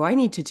 So what do I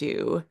need to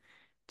do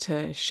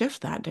to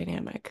shift that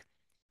dynamic?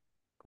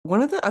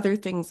 One of the other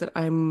things that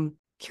I'm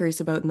curious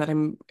about and that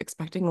I'm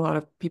expecting a lot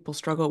of people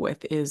struggle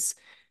with is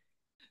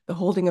the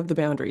holding of the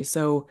boundary.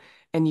 So,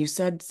 and you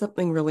said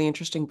something really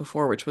interesting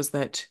before, which was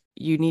that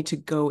you need to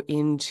go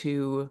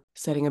into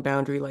setting a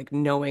boundary, like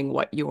knowing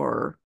what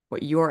your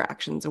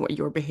actions and what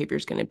your behavior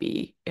is going to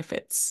be if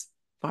it's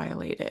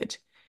violated.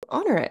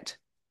 Honor it.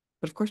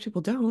 But of course,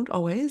 people don't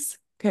always.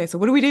 Okay, so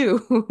what do we do?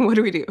 What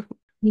do we do?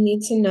 You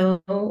need to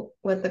know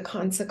what the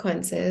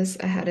consequence is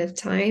ahead of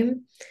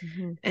time.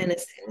 Mhm. And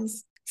as soon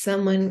as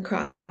someone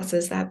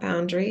crosses that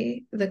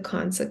boundary, the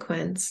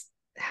consequence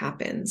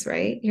happens,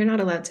 right? You're not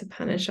allowed to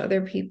punish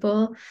other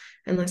people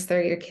unless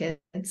they're your kids.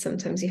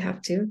 Sometimes you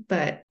have to,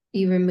 but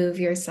you remove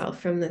yourself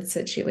from the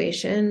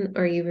situation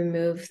or you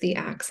remove the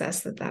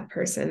access that that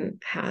person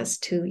has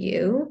to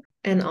you.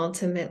 And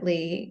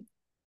ultimately,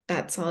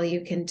 that's all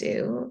you can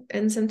do.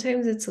 And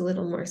sometimes it's a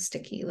little more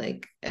sticky.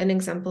 Like an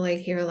example I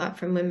hear a lot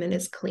from women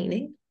is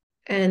cleaning.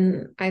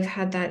 And I've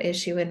had that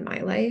issue in my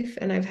life,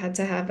 and I've had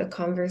to have a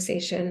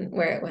conversation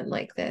where it went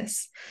like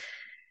this.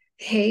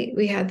 Hey,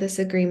 we had this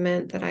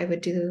agreement that I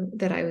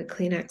would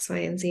clean X, Y,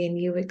 and Z, and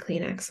you would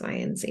clean X, Y,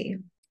 and Z.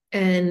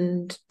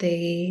 And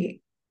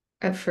they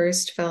at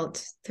first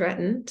felt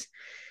threatened.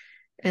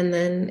 And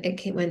then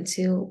went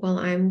to, well,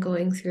 I'm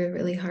going through a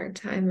really hard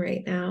time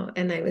right now.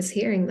 And I was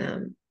hearing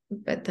them.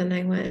 But then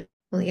I went,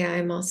 well, yeah,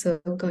 I'm also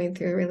going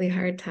through a really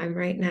hard time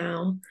right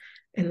now.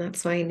 And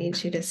that's why I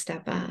need you to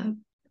step up.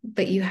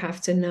 But you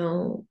have to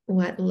know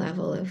what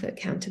level of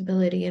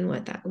accountability and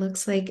what that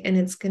looks like. And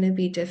it's going to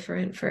be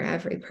different for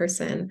every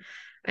person.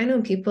 I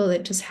know people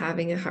that just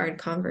having a hard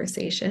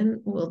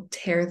conversation will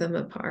tear them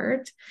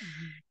apart.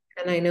 Mhm.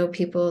 And I know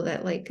people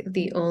that like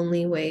the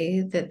only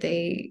way that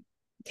they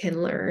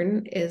can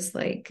learn is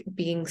like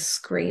being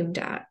screamed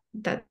at.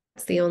 That's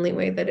the only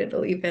way that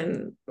it'll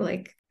even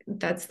like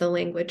that's the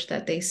language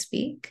that they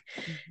speak.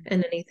 Mhm.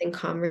 And anything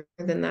calmer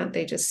than that,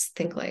 they just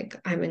think like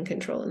I'm in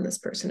control and this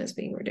person is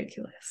being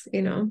ridiculous,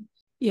 you know?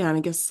 Yeah, and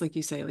I guess like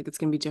you say, like it's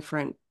going to be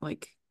different,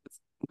 like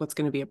what's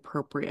going to be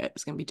appropriate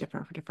is going to be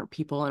different for different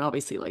people. And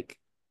obviously, like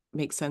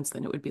makes sense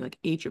then it would be like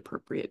age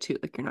appropriate too.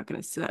 Like you're not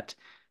going to set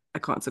a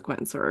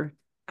consequence or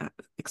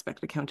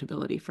expect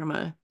accountability from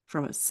a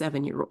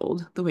 7-year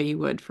old the way you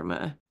would from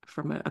a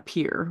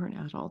peer or an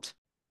adult.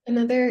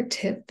 Another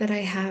tip that I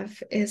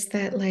have is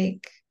that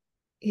like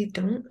you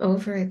don't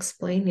over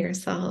explain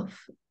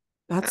yourself.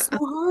 That's so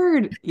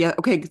hard. Yeah,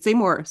 okay, say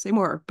more,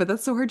 but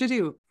that's so hard to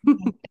do.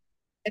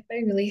 If I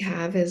really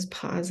have is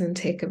pause and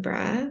take a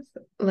breath.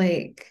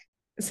 Like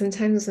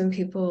sometimes when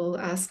people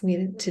ask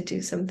me to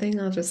do something,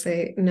 I'll just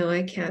say, no,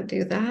 I can't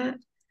do that.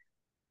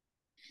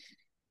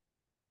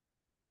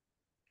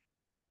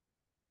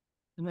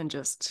 And then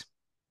just,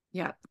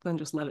 yeah, then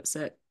just let it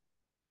sit.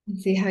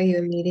 See how you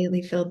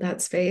immediately filled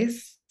that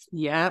space?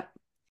 Yeah,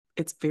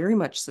 it's very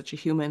much such a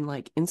human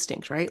like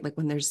instinct, right? Like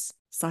when there's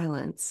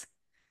silence.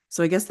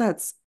 So I guess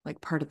that's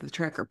like part of the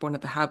trick or one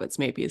of the habits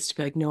maybe is to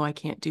be like, no, I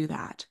can't do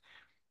that.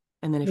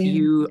 And then if Yeah,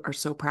 you are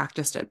so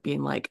practiced at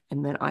being like,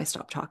 and then I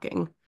stop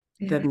talking,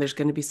 yeah, then there's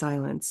going to be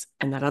silence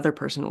and that other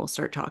person will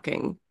start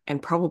talking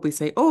and probably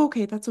say, oh,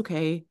 okay, that's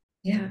okay.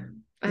 yeah.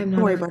 Like, I'm don't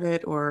not worry a about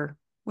it or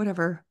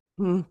whatever.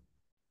 And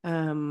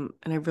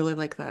I really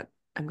like that.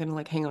 I'm gonna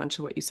like hang on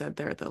to what you said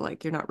there that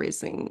like you're not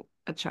raising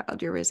a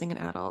child, you're raising an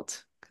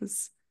adult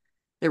because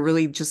it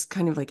really just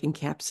kind of like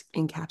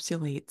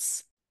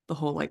encapsulates the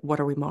whole like what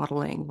are we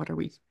modeling? What are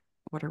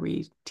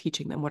we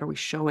teaching them? What are we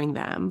showing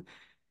them?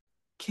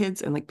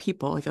 Kids and like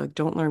people, I feel like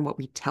don't learn what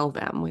we tell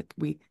them. Like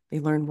they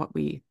learn what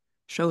we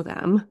show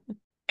them.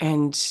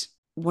 And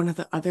one of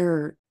the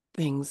other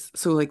things,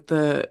 so like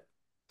the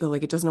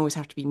like it doesn't always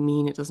have to be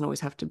mean, it doesn't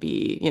always have to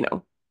be,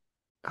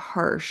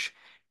 harsh.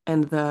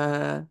 And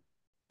I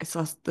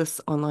saw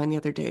this online the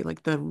other day,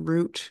 like the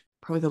root,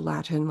 probably the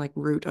Latin like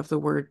root of the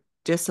word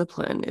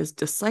discipline is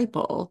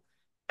disciple.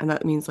 And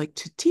that means like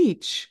to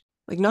teach,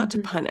 like not to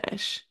Mhm.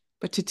 punish,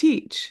 but to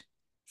teach.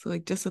 So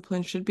like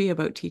discipline should be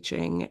about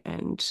teaching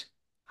and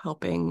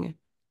helping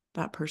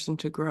that person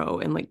to grow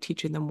and like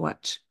teaching them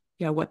what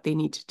they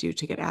need to do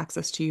to get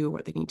access to you,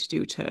 what they need to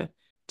do to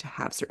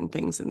have certain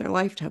things in their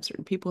life, to have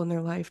certain people in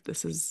their life.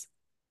 This is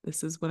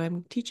what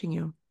I'm teaching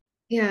you.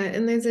 Yeah,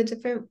 and there's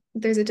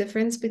a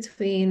difference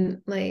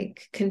between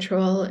like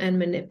control and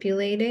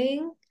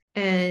manipulating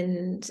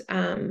and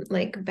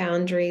like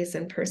boundaries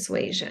and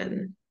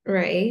persuasion,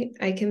 right?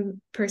 I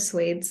can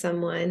persuade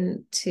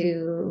someone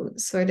to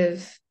sort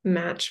of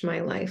match my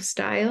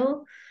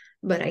lifestyle,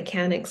 but I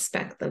can't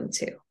expect them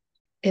to.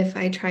 If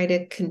I try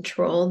to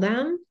control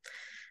them,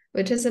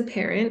 which as a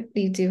parent,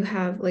 you do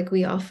have like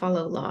we all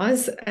follow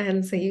laws,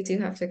 and so you do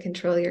have to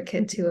control your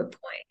kid to a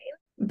point.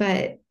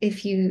 But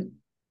if you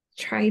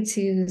try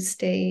to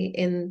stay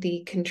in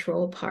the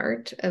control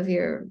part of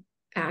your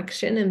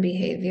action and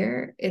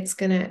behavior, it's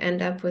going to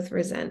end up with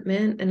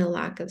resentment and a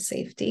lack of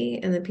safety.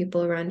 And the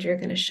people around you are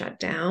going to shut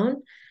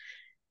down.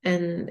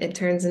 And it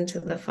turns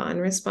into the fawn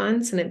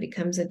response and it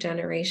becomes a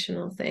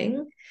generational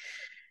thing.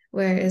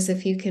 Whereas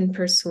if you can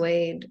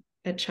persuade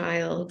a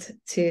child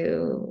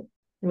to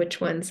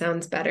which one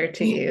sounds better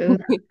to you.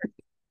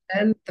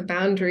 And the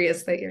boundary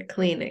is that you're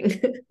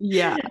cleaning.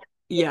 Yeah.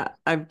 Yeah.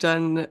 I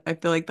feel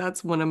like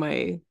that's one of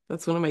my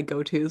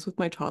go-tos with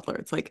my toddler.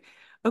 It's like,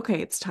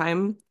 okay, it's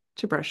time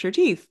to brush your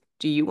teeth.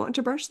 Do you want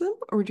to brush them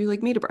or would you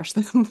like me to brush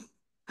them?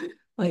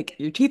 Like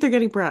your teeth are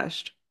getting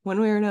brushed one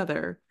way or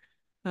another.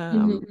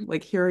 Mhm.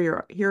 Like here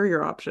are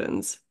your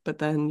options. But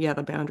then yeah,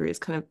 the boundary is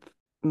kind of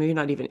maybe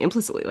not even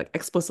implicitly, like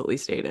explicitly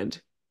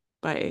stated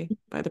by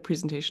the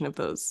presentation of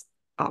those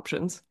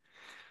options.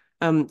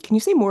 Can you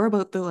say more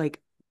about the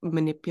like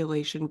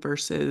manipulation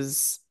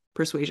versus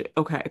persuasion?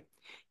 Okay.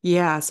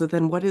 Yeah, so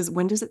then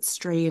when does it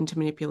stray into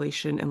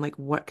manipulation and like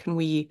what can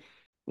we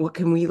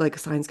like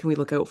signs can we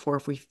look out for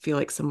if we feel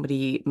like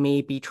somebody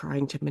may be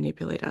trying to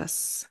manipulate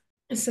us?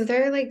 So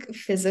there are like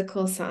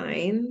physical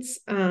signs.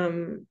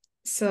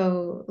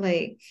 So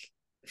like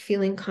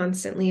feeling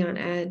constantly on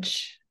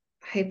edge,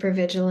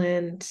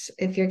 hypervigilant,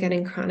 if you're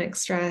getting chronic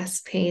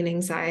stress, pain,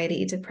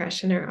 anxiety,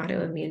 depression, or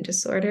autoimmune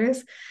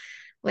disorders,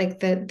 like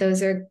that,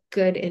 those are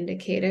good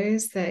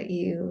indicators that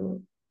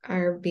you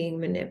are being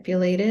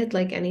manipulated.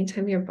 Like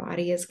anytime your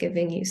body is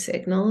giving you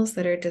signals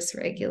that are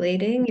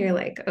dysregulating, you're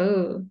like,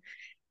 oh,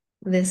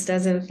 this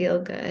doesn't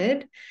feel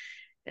good.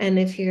 And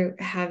if you're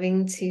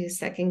having to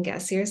second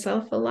guess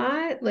yourself a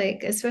lot,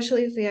 like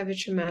especially if you have a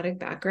traumatic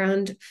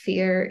background,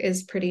 fear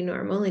is pretty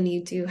normal and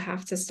you do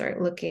have to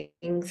start looking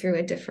through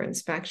a different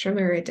spectrum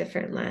or a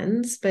different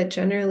lens. But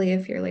generally,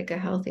 if you're like a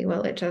healthy,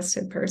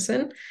 well-adjusted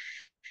person,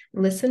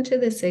 listen to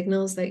the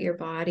signals that your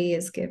body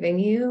is giving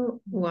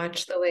you.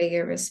 Watch the way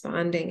you're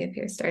responding. If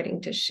you're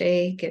starting to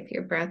shake, if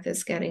your breath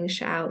is getting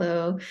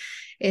shallow,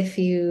 if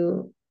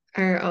you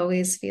are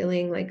always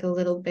feeling like a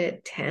little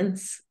bit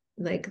tense,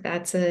 like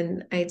that's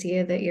an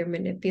idea that you're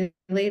being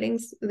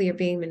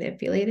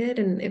manipulated.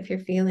 And if you're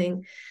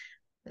feeling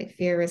like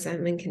fear,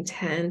 resentment,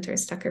 content, or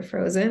stuck or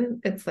frozen,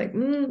 it's like,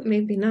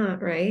 maybe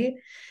not, right?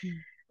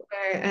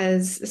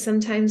 Whereas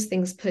sometimes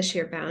things push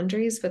your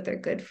boundaries, but they're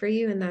good for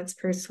you, and that's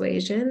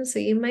persuasion. So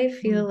you might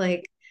feel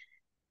like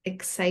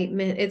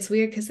excitement. It's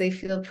weird because they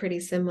feel pretty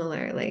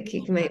similar. Like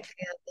you might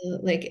feel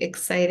like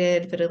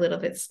excited, but a little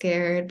bit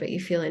scared, but you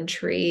feel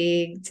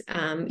intrigued.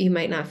 You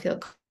might not feel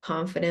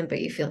confident,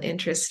 but you feel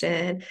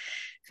interested.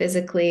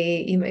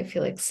 Physically, you might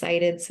feel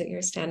excited, so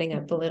you're standing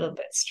up a little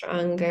bit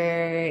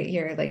stronger.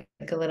 You're like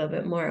a little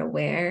bit more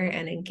aware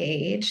and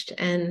engaged.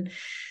 And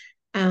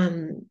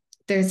um,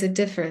 there's a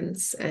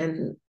difference,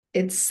 and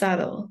it's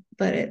subtle,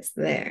 but it's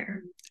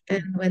there.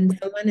 And when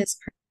someone is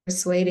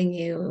persuading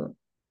you,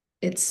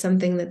 it's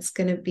something that's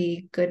going to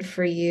be good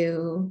for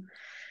you.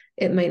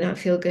 It might not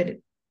feel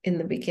good in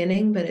the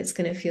beginning, but it's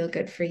going to feel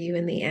good for you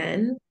in the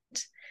end.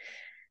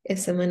 If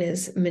someone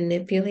is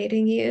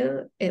manipulating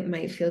you, it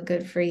might feel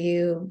good for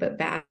you, but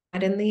bad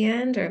in the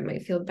end, or it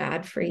might feel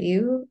bad for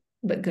you,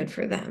 but good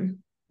for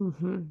them.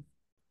 Mm-hmm.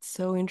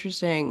 So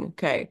interesting.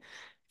 Okay. I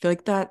feel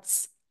like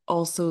that's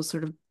also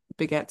sort of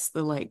begets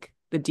the like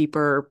the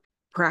deeper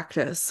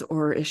practice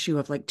or issue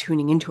of like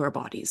tuning into our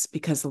bodies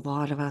because a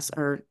lot of us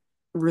are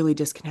really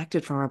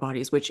disconnected from our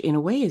bodies, which in a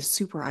way is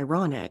super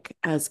ironic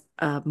as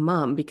a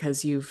mom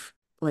because you've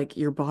like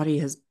your body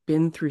has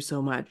been through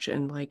so much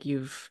and like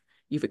you've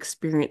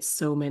experienced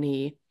so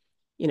many,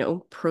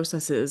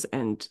 processes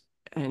and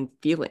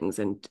feelings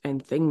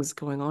and things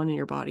going on in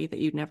your body that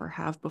you'd never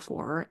have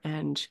before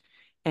and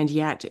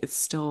yet it's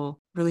still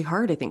really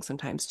hard I think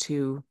sometimes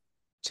to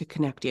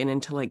connect in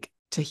and to like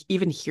to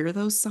even hear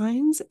those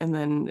signs and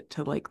then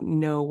to like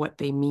know what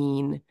they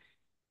mean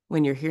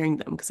when you're hearing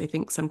them because I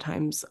think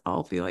sometimes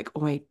I'll feel like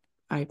oh I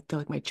feel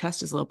like my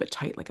chest is a little bit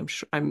tight like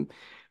I'm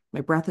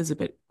my breath is a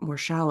bit more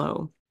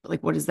shallow.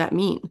 Like, what does that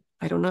mean?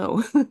 I don't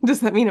know.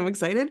 Does that mean I'm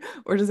excited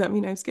or does that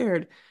mean I'm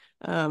scared?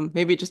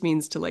 Maybe it just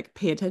means to like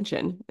pay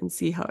attention and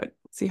see how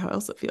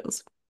else it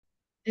feels.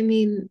 I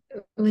mean,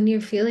 when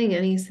you're feeling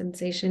any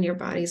sensation, your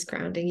body's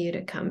grounding you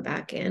to come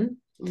back in.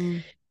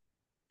 Mm,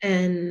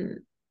 And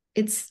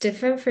it's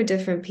different for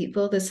different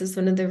people. This is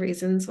one of the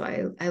reasons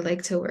why I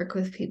like to work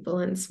with people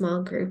in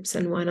small groups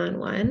and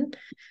one-on-one.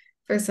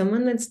 For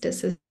someone that's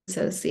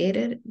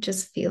disassociated,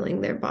 just feeling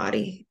their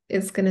body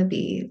is going to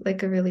be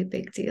like a really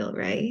big deal,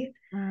 right?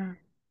 mm,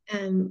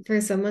 And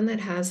for someone that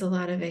has a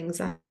lot of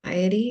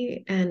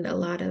anxiety and a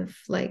lot of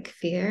like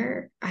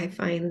fear, I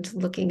find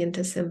looking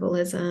into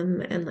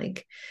symbolism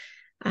and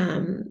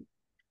um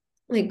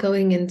like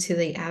going into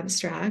the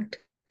abstract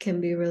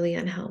can be really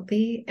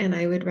unhealthy. And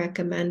I would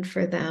recommend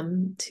for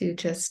them to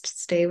just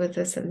stay with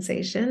the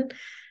sensation.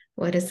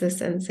 What is the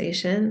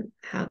sensation?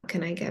 How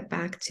can I get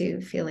back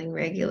to feeling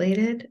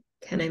regulated?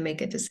 Can I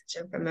make a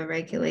decision from a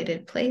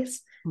regulated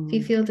place? If you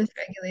mm, feel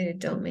dysregulated,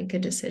 don't make a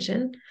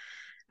decision.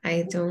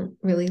 I don't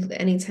really,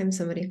 anytime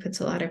somebody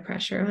puts a lot of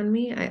pressure on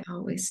me, I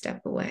always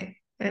step away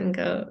and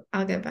go,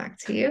 I'll get back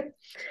to you.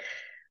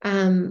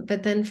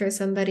 But then for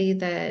somebody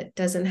that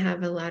doesn't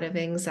have a lot of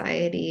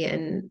anxiety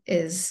and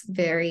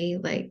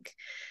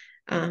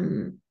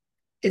um,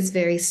 is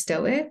very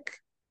stoic,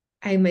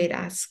 I might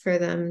ask for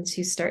them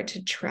to start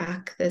to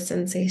track the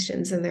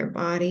sensations in their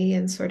body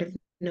and sort of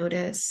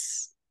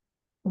notice.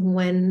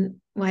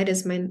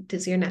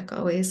 does your neck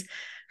always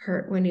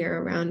hurt when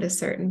you're around a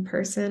certain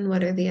person?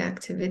 What are the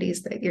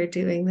activities that you're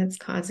doing that's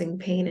causing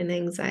pain and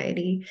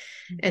anxiety,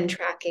 and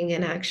tracking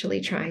and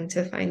actually trying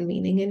to find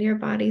meaning in your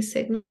body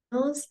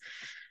signals.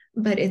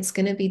 But it's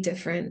going to be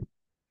different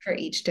for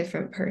each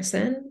different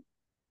person.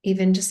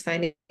 Even just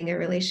finding a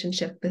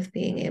relationship with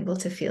being able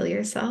to feel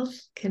yourself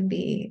can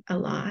be a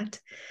lot,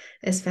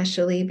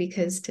 especially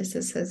because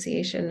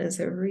disassociation is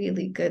a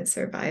really good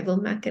survival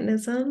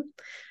mechanism,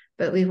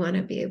 but we want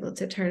to be able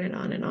to turn it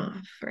on and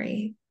off,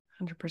 right?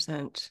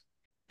 100%.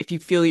 If you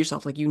feel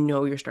yourself like you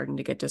know you're starting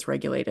to get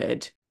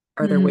dysregulated,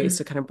 are there ways Mm.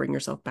 to kind of bring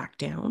yourself back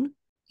down?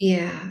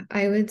 Yeah,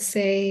 I would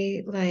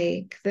say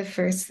like the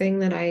first thing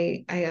that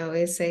I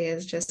always say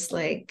is just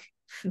like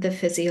the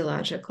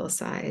physiological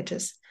side,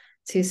 just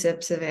 2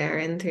 sips of air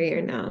in through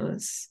your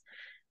nose,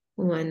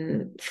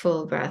 one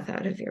full breath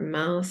out of your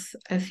mouth,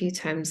 a few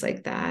times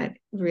like that,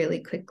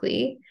 really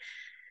quickly.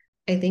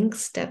 I think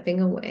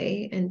stepping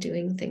away and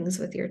doing things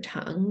with your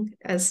tongue,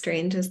 as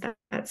strange as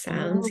that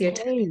sounds, your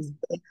tongue is Okay.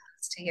 really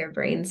close to your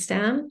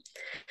brainstem.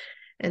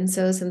 And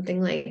so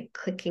something like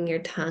clicking your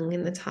tongue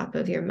in the top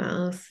of your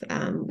mouth,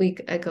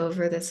 I go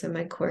over this in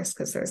my course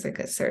because there's like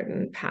a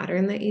certain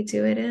pattern that you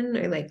do it in,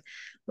 or like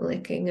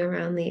licking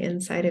around the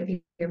inside of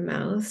your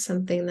mouth,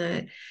 something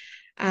that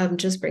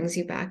just brings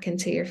you back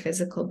into your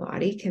physical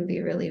body, can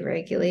be really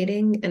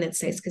regulating. And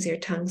it's nice because your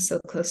tongue's so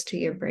close to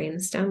your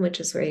brainstem, which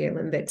is where your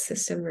limbic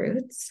system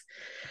roots.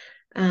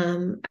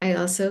 I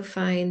also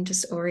find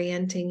just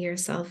orienting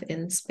yourself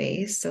in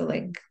space. So,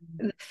 like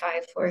the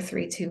 5, 4,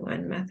 3, 2,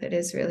 1 method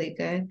is really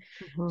good.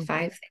 Mhm.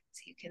 5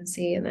 things you can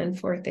see, and then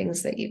 4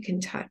 things that you can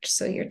touch.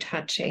 So, you're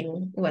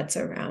touching what's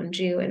around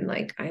you, and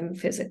like I'm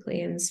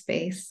physically in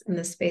space, in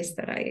the space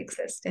that I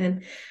exist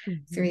in.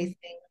 Mhm. 3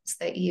 things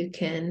that you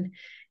can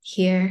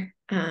hear,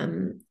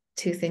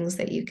 2 things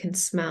that you can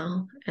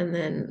smell, and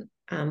then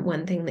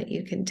 1 thing that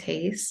you can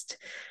taste.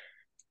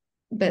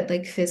 But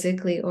like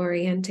physically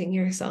orienting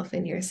yourself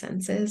in your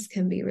senses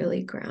can be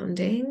really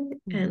grounding,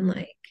 and Mhm.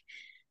 like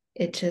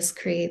it just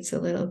creates a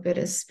little bit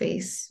of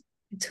space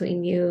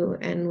between you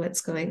and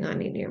what's going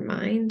on in your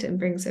mind and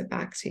brings it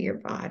back to your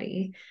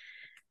body,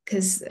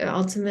 because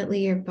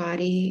ultimately your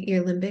body,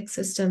 your limbic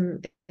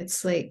system,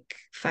 it's like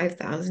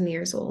 5,000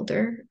 years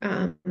older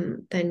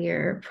than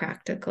your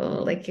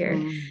practical, like your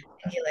Mhm.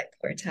 cingulate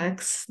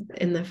cortex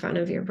in the front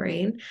of your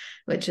brain,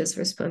 which is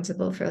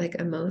responsible for like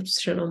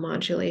emotional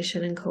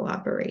modulation and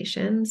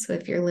cooperation. So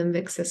if your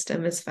limbic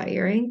system is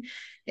firing,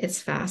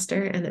 it's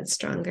faster and it's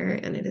stronger,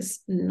 and it is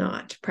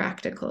not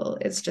practical.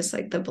 It's just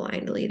like the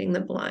blind leading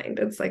the blind.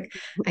 It's like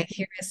I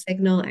hear a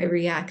signal, I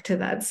react to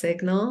that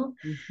signal.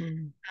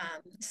 Mhm.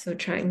 So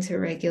trying to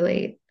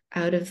regulate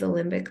out of the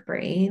limbic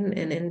brain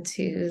and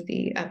into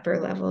the upper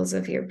levels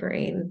of your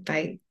brain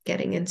by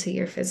getting into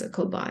your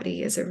physical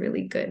body is a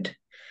really good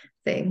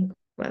thing,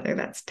 whether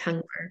that's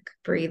tongue work,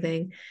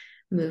 breathing,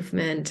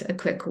 movement, a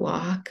quick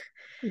walk.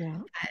 Yeah.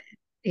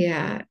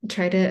 Yeah,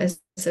 try to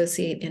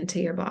associate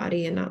into your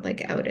body and not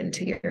like out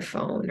into your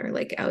phone or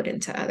like out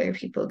into other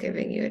people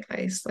giving you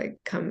advice. Like,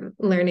 come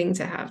learning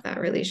to have that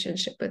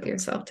relationship with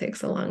yourself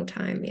takes a long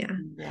time. Yeah.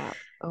 Yeah.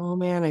 Oh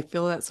man, I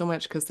feel that so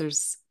much because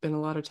there's been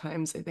a lot of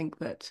times I think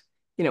that,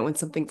 when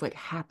something like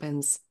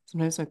happens,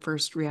 sometimes my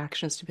first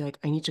reaction is to be like,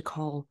 I need to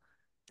call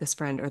this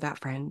friend or that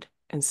friend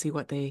and see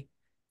what they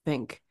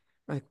think.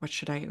 Or like,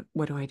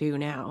 what do I do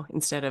now?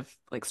 Instead of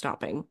like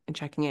stopping and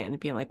checking in and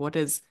being like, how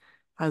does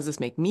this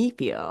make me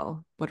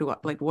feel? What do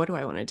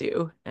I want to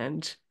do?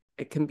 And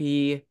it can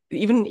be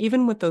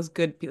even with those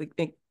good,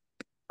 like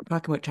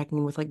talking about checking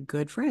in with like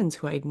good friends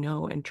who I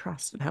know and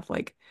trust and have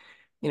like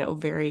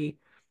very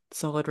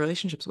solid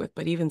relationships with.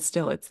 But even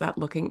still, it's that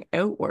looking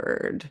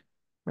outward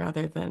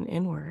rather than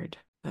inward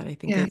that I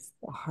think Yeah. is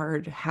a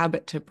hard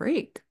habit to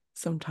break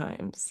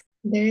sometimes.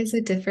 There is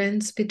a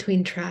difference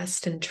between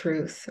trust and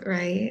truth,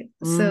 right?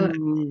 So I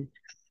Mm,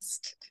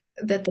 trust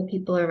that the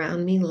people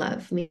around me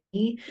love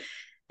me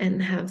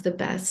and have the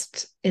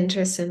best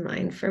interests in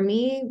mind for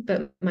me,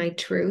 but my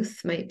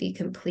truth might be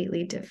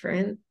completely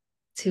different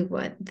to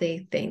what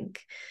they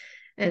think.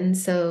 And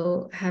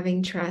so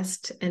having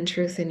trust and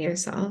truth in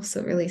yourself,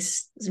 so really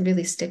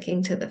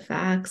sticking to the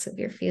facts of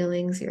your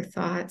feelings, your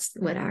thoughts,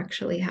 what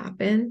actually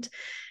happened,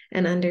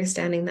 and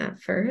understanding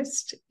that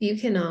first, you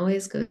can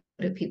always go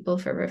to people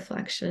for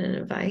reflection and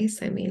advice.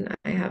 I mean,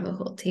 I have a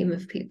whole team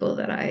of people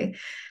that I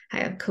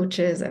have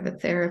coaches, I have a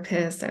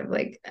therapist,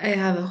 I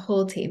have a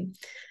whole team.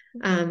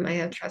 I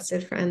have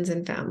trusted friends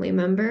and family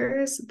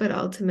members, but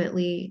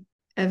ultimately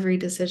every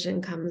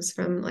decision comes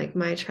from like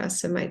my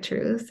trust and my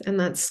truth. And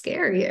that's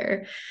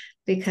scarier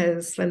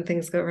because when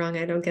things go wrong,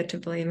 I don't get to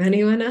blame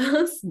anyone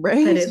else. But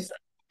right. it's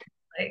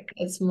like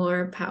it's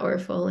more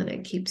powerful and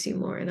it keeps you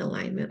more in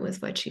alignment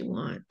with what you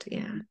want.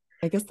 Yeah.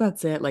 I guess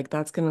that's it. Like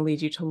that's going to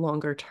lead you to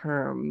longer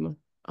term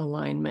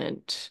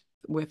alignment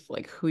with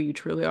like who you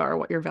truly are,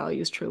 what your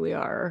values truly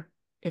are.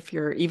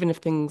 Even if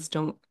things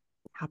don't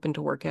happen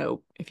to work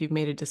out, if you've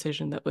made a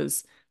decision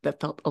that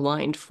felt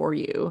aligned for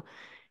you,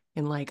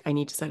 and like I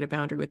need to set a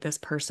boundary with this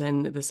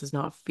person, this does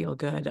not feel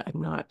good.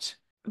 I'm not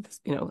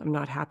I'm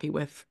not happy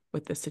with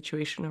this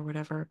situation or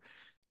whatever.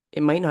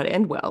 It might not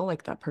end well.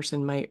 Like that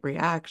person might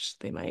react,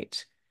 they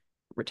might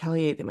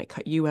retaliate, they might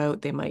cut you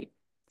out, they might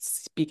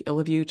speak ill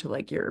of you to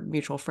like your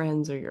mutual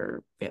friends or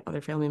your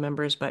other family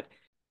members. But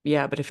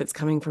yeah, but if it's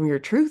coming from your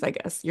truth, I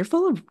guess you're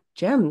full of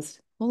gems.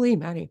 Holy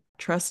Maddie.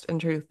 Trust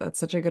and truth. That's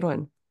such a good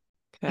one.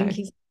 Thank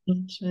Okay. you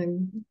so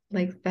much.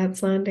 Like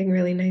that's landing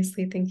really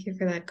nicely. Thank you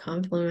for that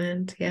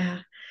compliment. Yeah.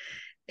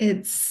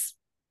 It's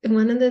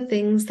one of the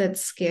things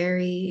that's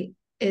scary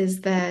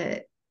is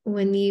that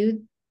when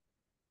you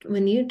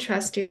when you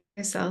trust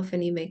yourself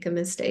and you make a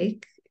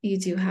mistake, you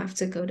do have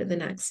to go to the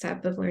next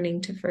step of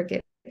learning to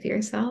forgive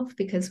yourself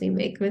because we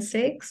make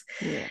mistakes.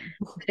 Yeah.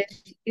 But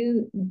if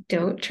you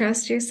don't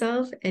trust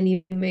yourself and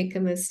you make a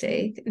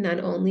mistake, not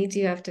only do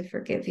you have to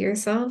forgive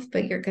yourself,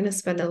 but you're going to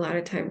spend a lot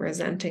of time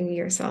resenting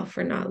yourself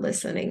for not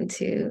listening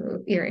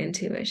to your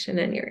intuition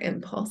and your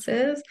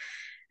impulses.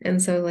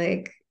 And so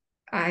like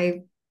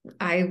I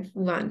I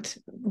want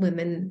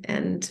women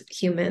and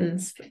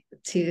humans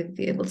to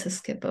be able to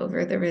skip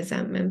over the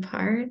resentment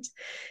part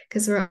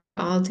because we're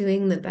all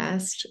doing the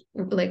best,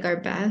 like our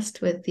best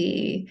with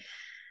the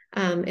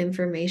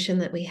information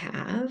that we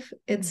have.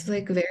 It's Mhm.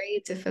 like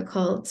very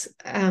difficult.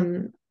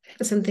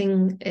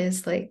 Something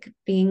is like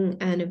being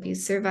an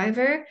abuse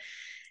survivor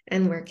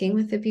and working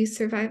with abuse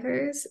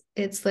survivors.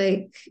 It's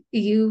like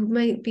you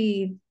might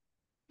be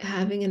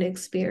having an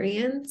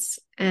experience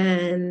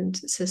and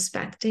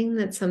suspecting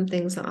that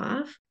something's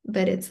off,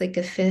 but it's like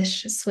a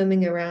fish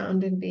swimming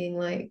around and being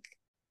like,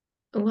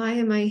 why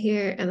am I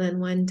here? And then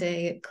one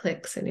day it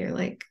clicks and you're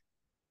like,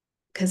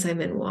 because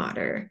I'm in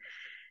water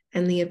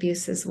and the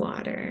abuse is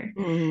water.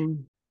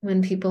 Mm,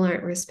 When people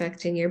aren't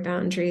respecting your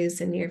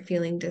boundaries and you're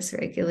feeling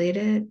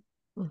dysregulated,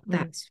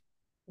 mhm,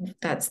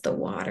 that's the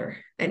water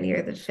and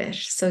you're the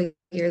fish. So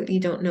you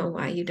don't know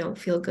why you don't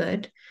feel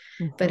good,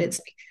 but mhm, it's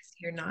because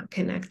you're not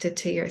connected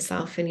to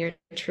yourself and your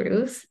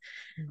truth.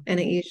 And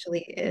it mhm.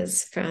 usually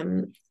is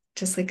from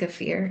just like a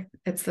fear.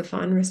 It's the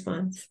fawn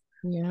response.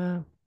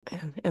 Yeah.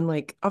 And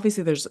like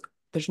obviously there's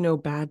no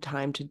bad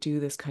time to do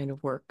this kind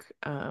of work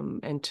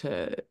and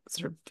to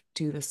sort of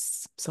do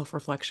this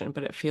self-reflection,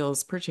 but it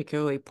feels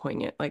particularly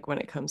poignant like when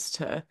it comes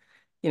to,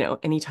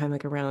 anytime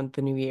like around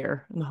the new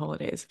year and the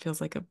holidays. It feels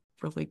like a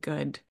really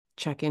good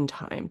check-in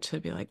time to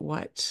be like,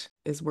 what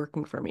is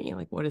working for me?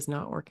 Like what is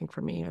not working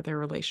for me? Are there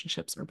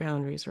relationships or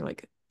boundaries or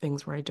like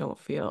things where I don't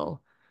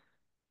feel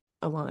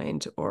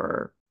aligned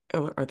or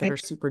that I, are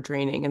super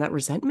draining. And that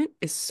resentment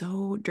is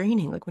so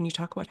draining. Like when you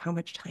talk about how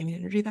much time and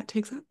energy that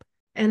takes up.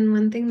 and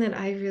one thing that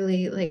I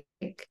really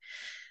like,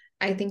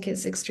 I think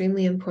is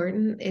extremely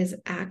important is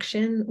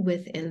action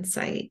with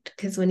insight.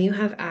 Because when you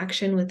have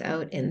action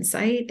without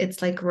insight,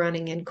 it's like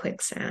running in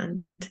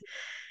quicksand.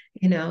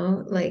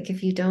 Like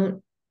if you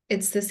don't,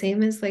 it's the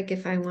same as like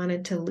if I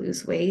wanted to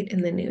lose weight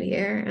in the new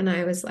year and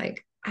I was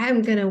like,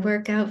 I'm gonna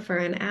work out for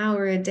an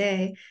hour a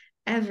day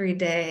every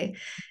day.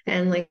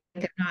 And like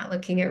I'm not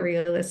looking at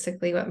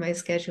realistically what my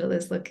schedule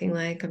is looking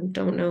like. I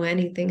don't know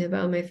anything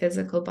about my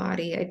physical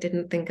body. I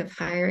didn't think of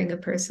hiring a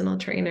personal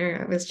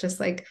trainer. I was just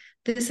like,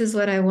 this is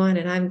what I want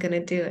and I'm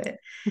gonna do it.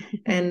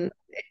 And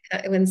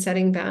when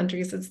setting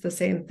boundaries, it's the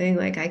same thing.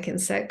 Like I can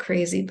set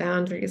crazy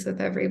boundaries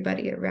with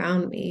everybody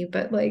around me,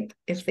 but like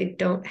if they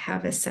don't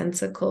have a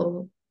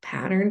sensical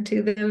pattern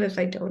to them, if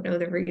I don't know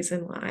the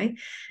reason why,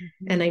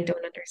 and I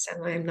don't understand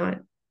why I'm not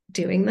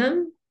doing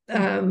them,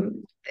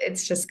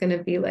 it's just going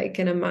to be like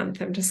in a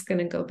month, I'm just going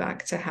to go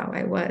back to how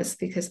I was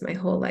because my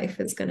whole life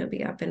is going to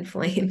be up in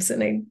flames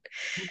and I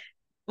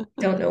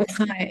don't know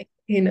why.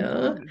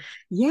 Yeah.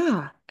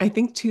 Yeah. I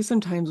think too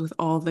sometimes with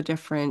all the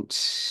different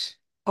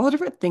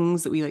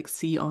things that we like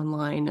see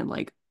online and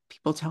like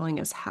people telling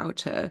us how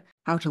to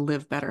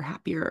live better,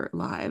 happier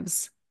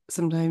lives.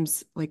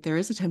 Sometimes like there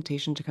is a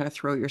temptation to kind of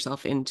throw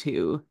yourself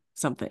into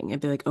something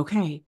and be like,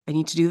 okay, I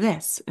need to do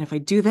this. And if I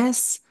do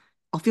this,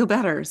 I'll feel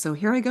better. So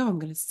here I go. I'm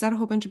going to set a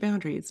whole bunch of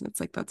boundaries. And it's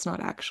like that's not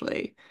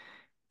actually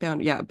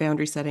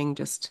boundary setting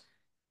just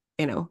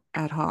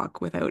ad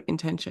hoc without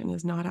intention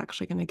is not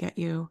actually going to get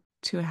you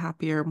to a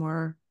happier,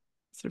 more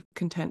sort of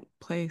content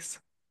place.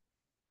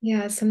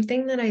 Yeah,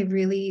 something that I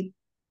really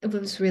it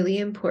was really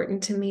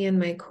important to me in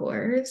my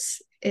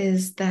course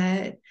is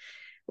that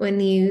when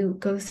you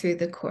go through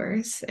the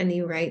course and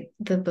you write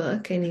the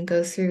book and you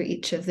go through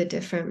each of the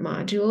different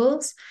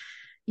modules,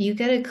 you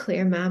get a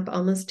clear map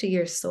almost to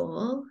your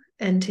soul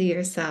and to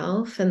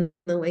yourself and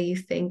the way you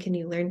think, and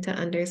you learn to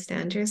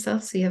understand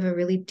yourself. So you have a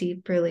really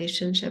deep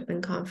relationship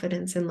and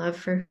confidence and love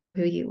for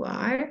who you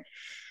are.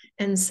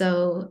 And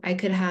so I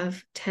could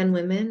have 10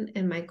 women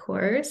in my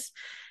course,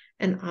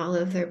 and all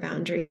of their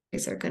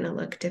boundaries are going to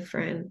look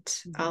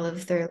different. All Mhm.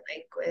 of their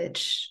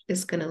language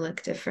is going to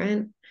look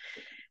different.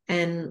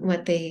 And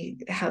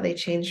how they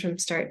change from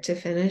start to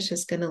finish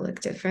is going to look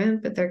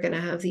different, but they're going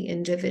to have the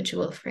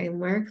individual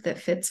framework that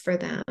fits for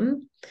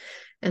them.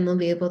 And they'll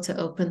be able to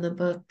open the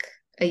book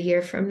a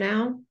year from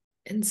now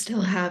and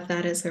still have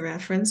that as a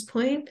reference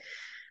point.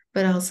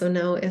 but also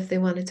know if they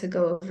wanted to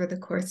go over the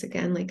course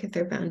again, like if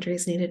their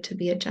boundaries needed to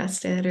be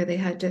adjusted or they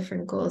had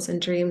different goals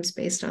and dreams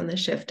based on the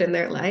shift in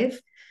their life,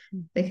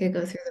 they Mhm. could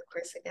go through the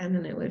course again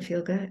and it would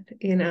feel good,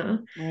 you know?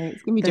 Right.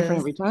 It's gonna be different Those,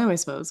 every time, I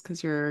suppose,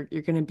 because you're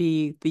gonna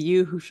be the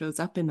you who shows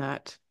up in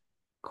that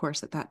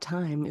course at that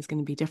time is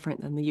gonna be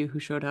different than the you who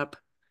showed up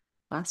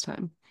last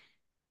time.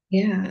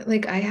 yeah,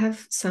 like I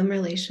have some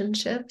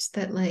relationships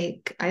that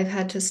like I've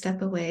had to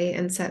step away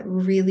and set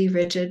really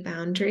rigid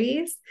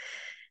boundaries.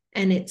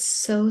 And it's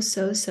so,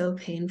 so, so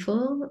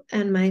painful.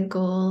 And my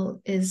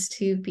goal is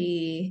to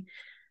be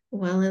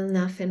well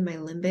enough in my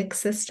limbic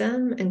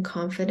system and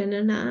confident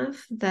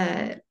enough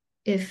that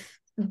if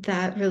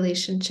that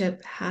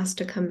relationship has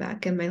to come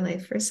back in my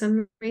life for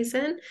some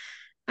reason,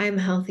 I'm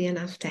healthy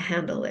enough to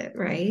handle it,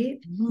 right?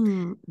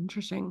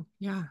 Interesting.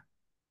 Yeah.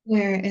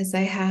 Whereas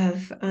I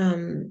have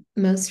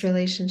most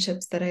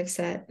relationships that I've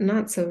set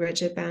not so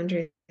rigid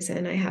boundaries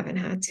in, I haven't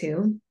had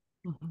to.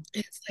 Mhm.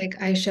 It's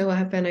like I show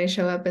up and I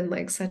show up in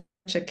like such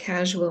a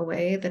casual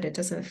way that it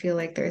doesn't feel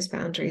like there's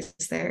boundaries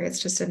there. It's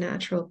just a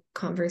natural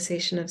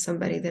conversation of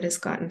somebody that has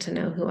gotten to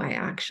know who I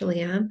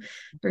actually am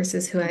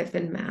versus who I've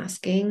been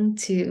masking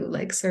to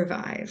like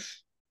survive.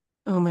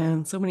 Oh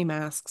man, so many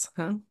masks,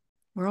 huh?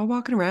 We're all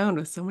walking around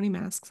with so many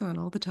masks on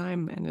all the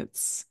time, and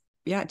it's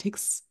yeah, it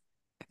takes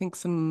I think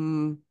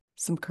some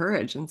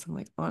courage and some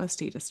like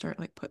honesty to start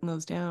like putting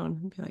those down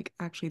and be like,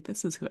 actually,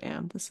 this is who I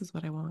am. This is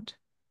what I want.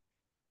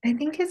 I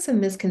think it's a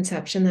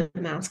misconception that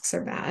masks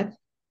are bad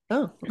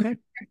Oh, okay.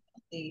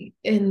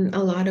 in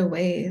a lot of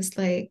ways.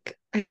 Like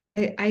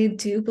I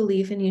do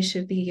believe in you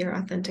should be your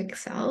authentic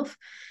self,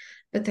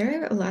 but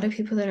there are a lot of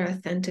people that are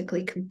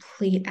authentically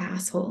complete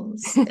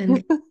assholes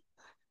and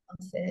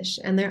selfish,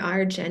 and there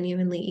are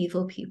genuinely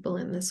evil people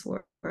in this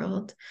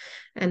world,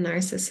 and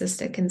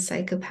narcissistic and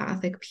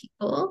psychopathic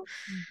people.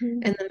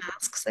 Mhm. And the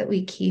masks that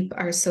we keep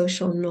are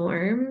social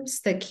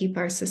norms that keep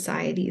our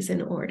societies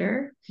in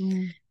order.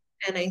 Mm,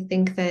 And I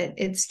think that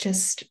it's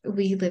just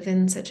we live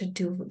in such a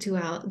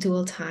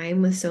dual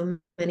time with so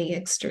many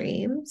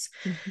extremes.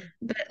 mhm,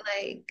 But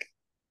like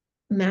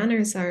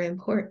manners are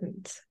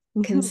important.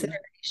 mhm,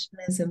 Consideration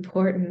is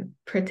important.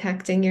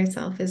 Protecting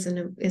yourself is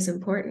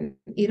important.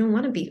 You don't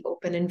want to be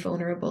open and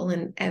vulnerable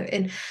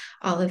and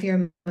all of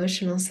your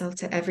emotional self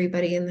to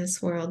everybody in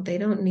this world. They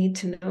don't need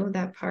to know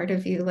that part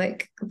of you.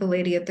 Like the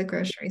lady at the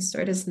grocery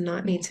store does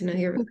not need to know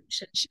your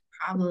relationship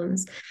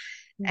problems.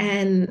 mhm.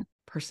 And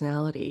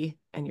Personality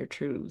and your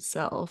true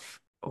self,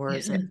 or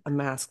is yeah, it a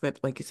mask that,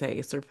 like you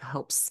say, sort of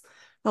helps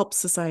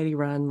society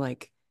run?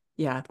 Like,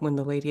 yeah, when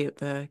the lady at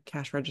the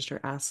cash register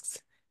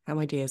asks how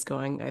my day is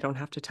going, I don't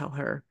have to tell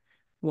her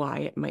why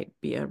it might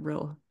be a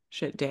real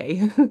shit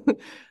day.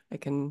 I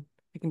can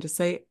I can just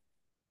say,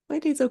 my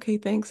day's okay,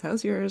 thanks.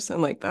 How's yours?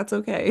 And like, that's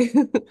okay.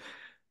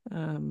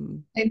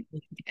 Um, I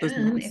those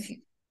can if masks. you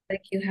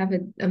like you have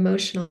an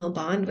emotional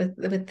bond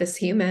with this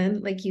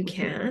human, like you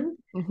Mhm, can.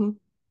 mhm,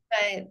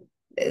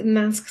 But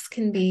masks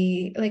can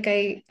be like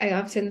I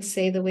often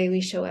say the way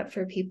we show up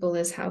for people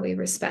is how we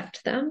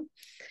respect them.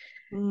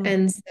 mm,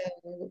 And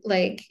so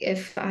like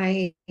if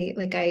I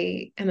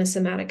am a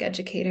somatic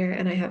educator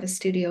and I have a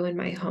studio in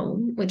my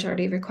home, which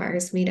already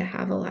requires me to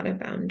have a lot of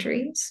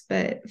boundaries.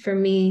 But for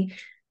me,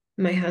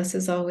 my house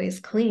is always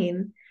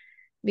clean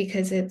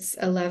because it's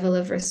a level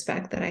of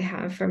respect that I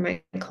have for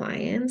my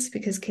clients.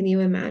 Because can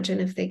you imagine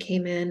if they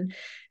came in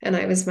and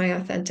I was my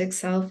authentic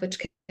self, which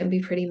can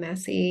be pretty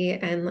messy,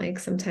 and like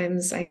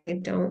sometimes I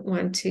don't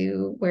want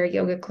to wear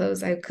yoga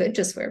clothes. I could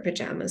just wear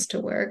pajamas to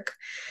work.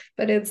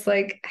 But it's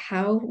like,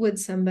 how would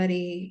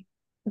somebody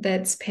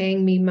that's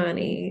paying me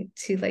money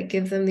to like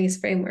give them these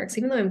frameworks,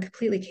 even though I'm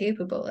completely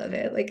capable of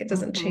it, like it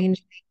doesn't mhm.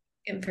 change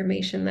the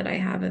information that I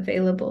have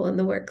available and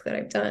the work that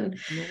I've done.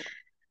 No.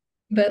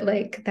 But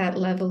like that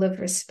level of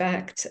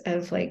respect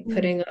of like Mm,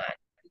 putting on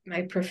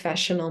my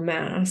professional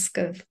mask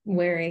of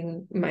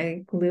wearing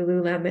my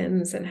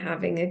Lululemons and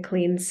having a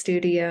clean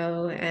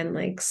studio and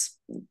like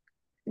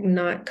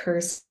not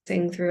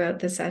cursing throughout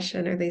the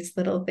session or these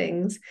little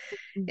things.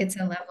 mm, It's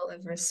a level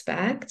of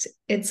respect.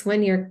 It's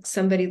when you're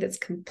somebody that's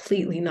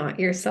completely not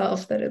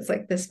yourself that it's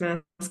like this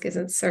mask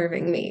isn't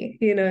serving me.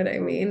 You know what I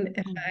mean?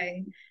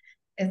 mhm.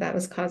 If that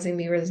was causing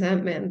me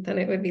resentment, then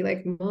it would be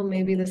like, well,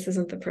 maybe this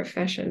isn't the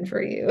profession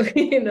for you,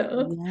 you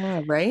know?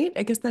 Yeah, right?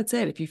 I guess that's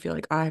it. If you feel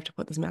like, "Oh, I have to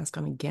put this mask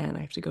on again,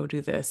 I have to go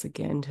do this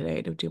again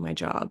today to do my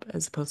job,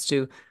 as opposed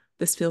to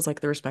this feels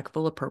like the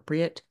respectful,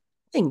 appropriate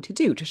thing to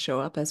do to show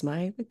up as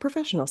my like,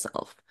 professional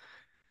self.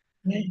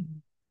 Yeah.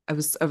 Mm. I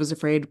was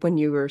afraid when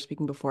you were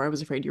speaking before, I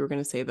was afraid you were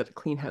going to say that a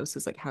clean house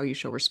is like how you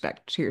show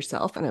respect to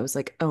yourself. And I was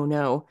like, oh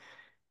no,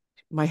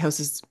 my house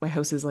is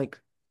like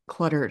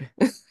cluttered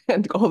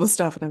and all the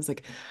stuff. And I was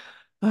like,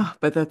 oh,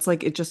 but that's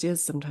like it just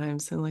is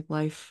sometimes. And like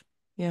life,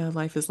 yeah,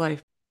 life is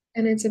life.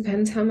 And it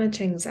depends how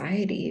much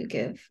anxiety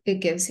it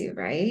gives you,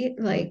 right? Mm.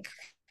 Like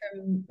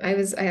I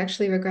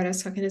actually regret I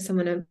was talking to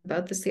someone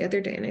about this the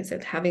other day and I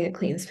said having a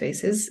clean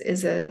space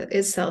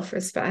is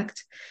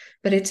self-respect,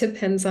 but it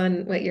depends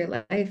on what your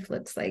life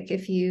looks like.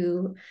 If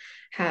you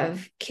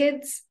have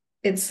kids,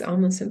 it's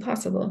almost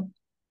impossible.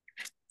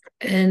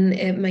 And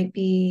it might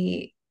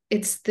be,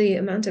 it's the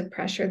amount of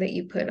pressure that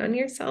you put on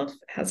yourself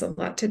has a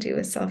lot to do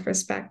with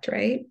self-respect,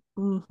 right?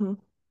 Mm-hmm.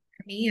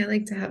 For me, I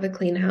like to have a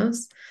clean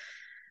house.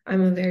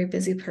 I'm a very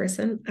busy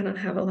person. I don't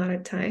have a lot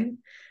of time.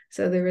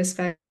 So the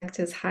respect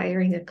is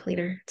hiring a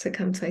cleaner to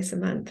come twice a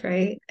month,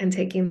 right? And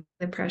taking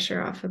the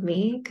pressure off of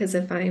me. Because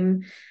if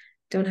I'm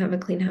don't have a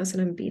clean house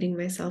and I'm beating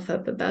myself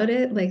up about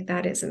it, like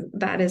that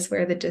is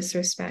where the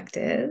disrespect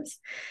is.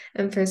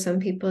 And for some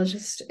people,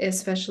 just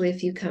especially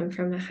if you come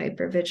from a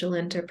hyper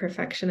vigilant or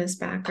perfectionist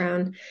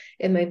background,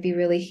 it might be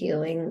really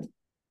healing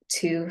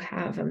to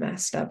have a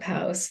messed up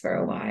house for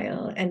a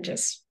while and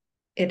just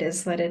it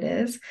is what it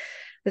is.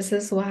 This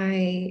is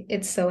why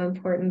it's so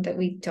important that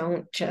we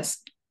don't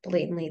just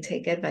blatantly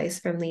take advice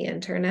from the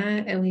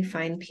internet and we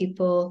find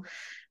people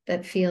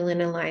that feel in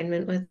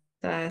alignment with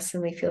us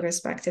and we feel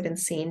respected and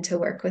seen to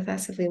work with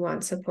us if we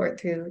want support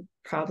through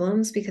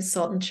problems because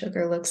salt and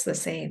sugar looks the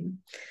same,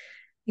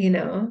 you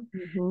know.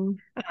 Mm-hmm.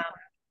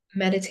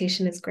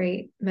 Meditation is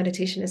great.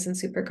 Meditation isn't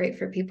super great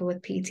for people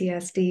with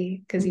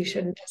PTSD because you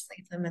shouldn't just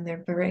leave them in their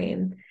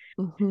brain.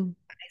 Mm-hmm.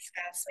 Ice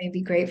baths may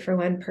be great for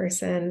one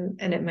person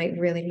and it might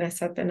really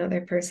mess up another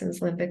person's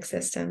limbic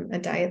system. A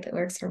diet that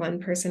works for one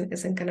person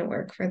isn't going to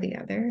work for the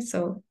other.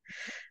 So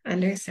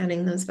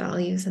understanding those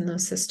values and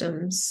those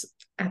systems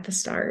at the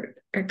start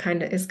are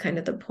kind of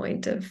the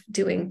point of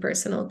doing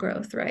personal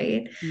growth,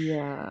 right?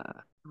 Yeah.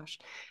 Gosh.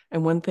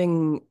 And one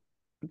thing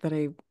that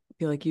I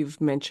feel like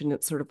you've mentioned,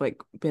 it's sort of like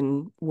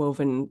been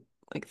woven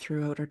like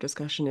throughout our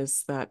discussion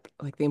is that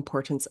like the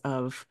importance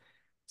of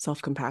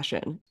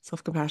self-compassion.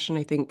 Self-compassion,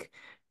 I think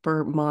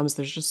for moms,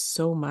 there's just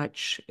so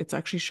much. It's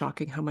actually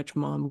shocking how much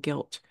mom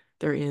guilt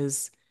there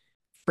is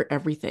for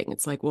everything.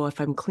 It's like, well,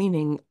 if I'm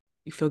cleaning,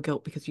 you feel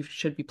guilt because you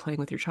should be playing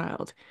with your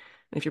child.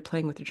 And if you're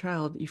playing with your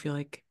child, you feel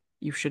like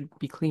you should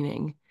be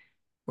cleaning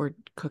or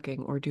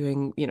cooking or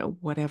doing,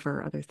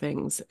 whatever other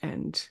things.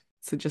 And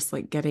so just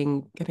like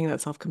getting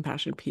that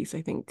self-compassion piece,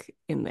 I think,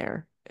 in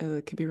there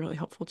could be really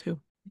helpful too.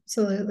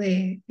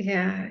 Absolutely.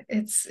 Yeah,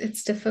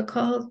 it's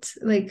difficult.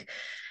 Like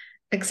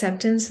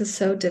acceptance is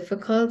so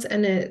difficult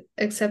and it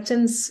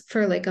acceptance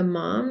for like a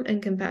mom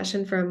and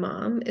compassion for a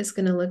mom is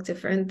going to look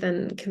different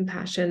than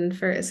compassion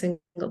for a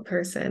single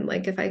person.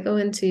 Like if I go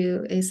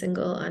into a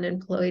single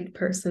unemployed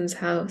person's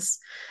house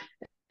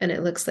and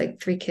it looks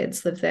like three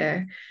kids live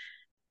there,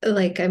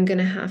 like I'm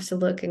gonna have to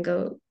look and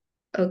go,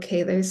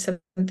 okay, there's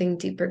something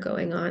deeper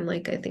going on.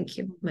 Like I think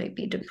you might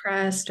be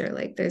depressed, or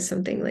like there's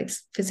something like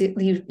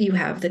physically you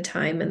have the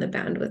time and the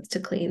bandwidth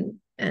to clean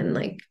and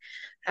like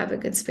have a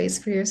good space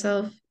for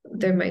yourself.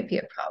 There Mhm. might be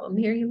a problem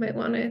here you might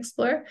want to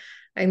explore.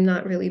 I'm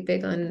not really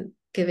big on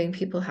giving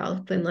people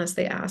help unless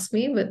they ask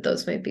me, but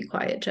those might be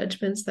quiet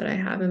judgments that I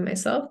have in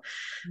myself.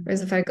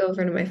 Whereas if I go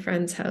over to my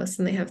friend's house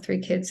and they have three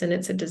kids and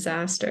it's a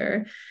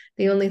disaster,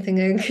 the only thing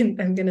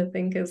I'm gonna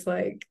think is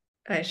like,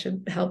 I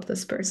should help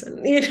this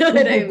person. You know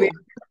what I mean?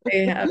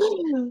 They have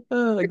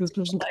Oh, like this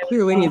person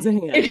clearly needs a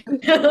you hand.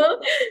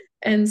 know?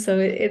 And so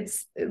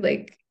it's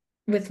like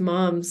with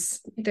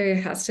moms, there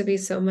has to be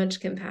so much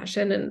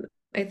compassion. And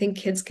I think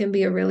kids can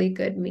be a really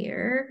good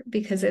mirror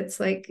because it's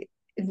like,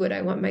 would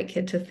I want my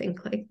kid to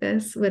think like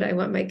this? Would I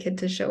want my kid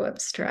to show up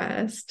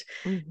stressed?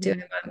 Do Mhm. I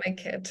want my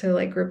kid to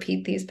like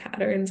repeat these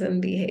patterns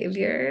and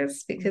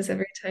behaviors? Because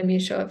every time you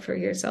show up for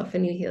yourself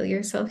and you heal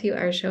yourself, you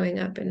are showing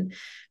up and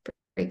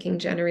breaking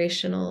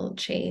generational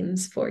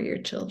chains for your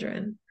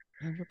children.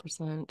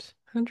 100%.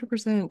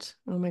 100%.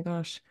 Oh my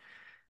gosh.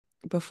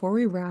 Before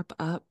we wrap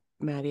up,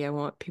 Maddie, I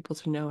want people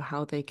to know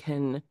how they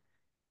can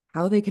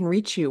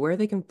reach you, where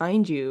they can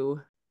find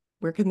you.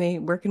 Where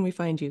can we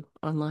find you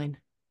online?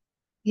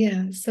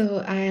 Yeah, so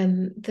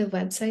the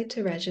website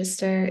to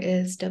register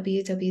is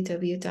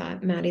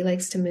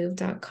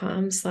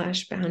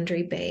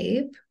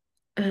www.maddielikestomove.com/boundarybabe.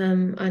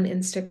 On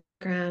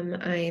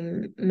Instagram,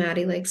 I'm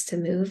Maddie Likes to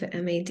Move,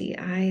 Madi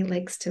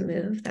likes to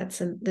move. That's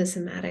the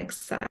somatic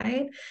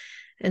side.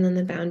 And then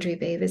the boundary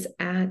babe is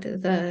at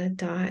the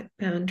dot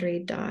boundary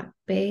dot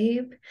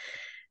babe.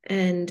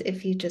 And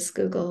if you just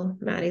Google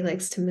Maddie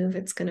Likes to Move,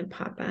 it's going to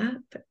pop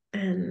up.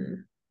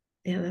 And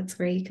yeah, that's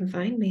where you can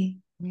find me.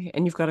 Okay,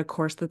 and you've got a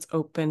course that's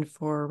open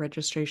for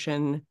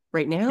registration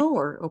right now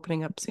or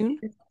opening up soon?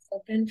 It's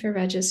open for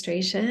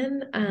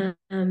registration.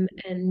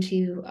 And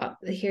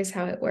here's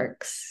how it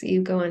works.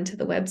 You go onto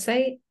the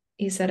website,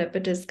 you set up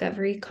a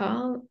discovery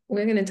call.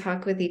 We're going to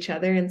talk with each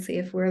other and see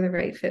if we're the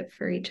right fit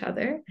for each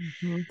other.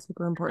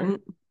 Super Um,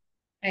 important.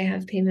 I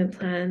have payment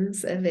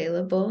plans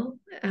available.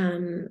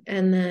 And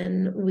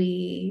then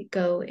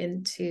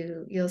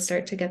you'll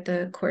start to get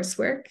the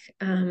coursework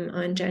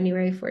on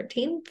January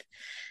 14th.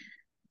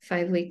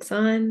 5 weeks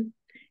on.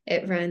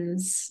 It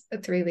runs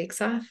 3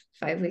 weeks off,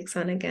 5 weeks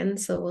on again.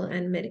 So we'll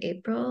end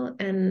mid-April.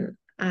 And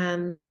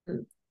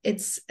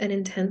it's an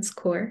intense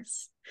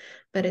course,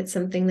 but it's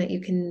something that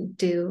you can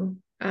do.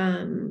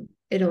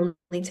 It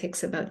only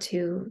takes about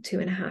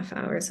 2.5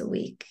 hours a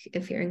week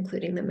if you're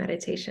including the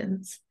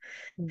meditations.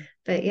 Mm.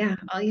 But yeah,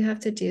 all you have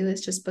to do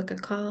is just book a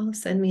call,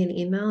 send me an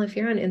email. If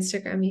you're on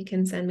Instagram, you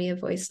can send me a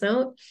voice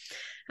note.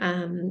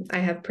 I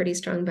have pretty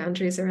strong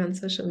boundaries around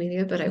social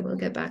media, but I will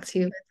get back to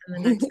you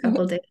within the next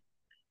couple days.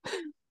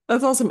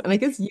 That's awesome. And I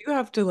guess you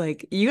have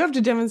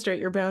to demonstrate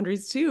your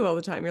boundaries too all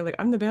the time. You're like,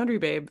 I'm the boundary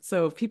babe.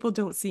 So if people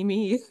don't see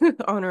me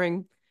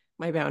honoring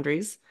my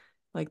boundaries,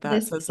 like that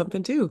This says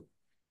something too.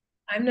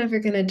 I'm never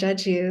going to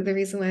judge you. The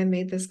reason why I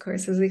made this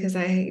course is because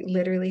I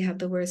literally have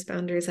the worst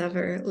boundaries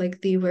ever, like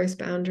the worst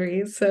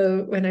boundaries.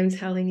 So when I'm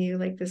telling you,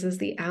 like, this is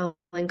the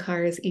Alan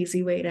Carr's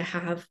easy way to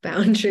have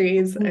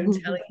boundaries, I'm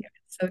telling you,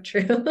 it's so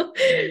true.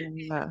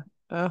 Yeah.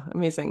 Oh,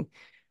 amazing.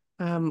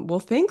 Well,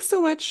 thanks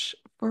so much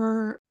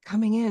for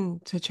coming in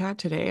to chat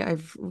today.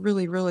 I've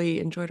really, really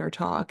enjoyed our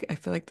talk. I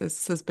feel like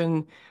this has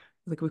been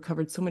like we've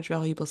covered so much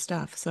valuable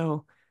stuff.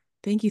 So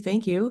thank you,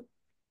 thank you,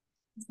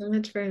 So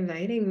much for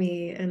inviting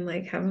me and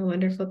like have a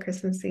wonderful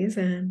Christmas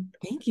season.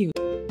 thank you.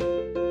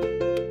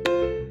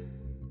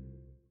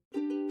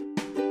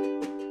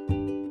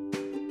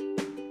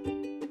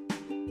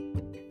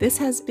 This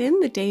has been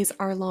the Days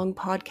Are Long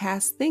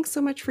podcast. Thanks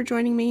so much for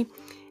joining me.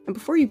 And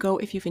before you go,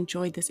 if you've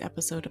enjoyed this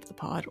episode of the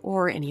pod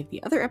or any of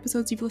the other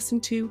episodes you've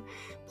listened to,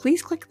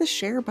 please click the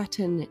share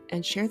button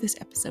and share this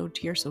episode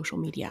to your social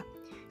media.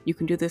 You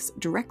can do this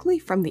directly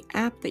from the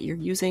app that you're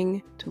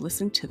using to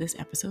listen to this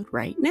episode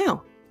right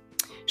now.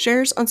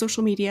 Shares on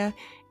social media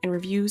and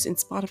reviews in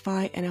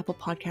Spotify and Apple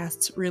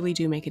Podcasts really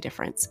do make a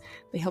difference.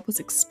 They help us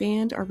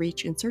expand our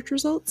reach in search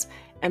results,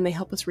 and they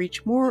help us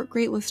reach more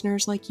great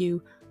listeners like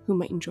you who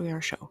might enjoy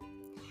our show.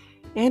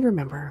 And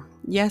remember,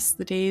 yes,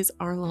 the days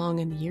are long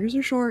and the years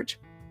are short,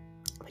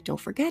 but don't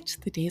forget,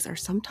 the days are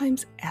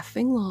sometimes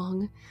effing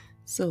long,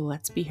 so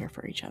let's be here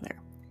for each other.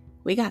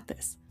 We got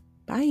this.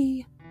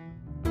 Bye.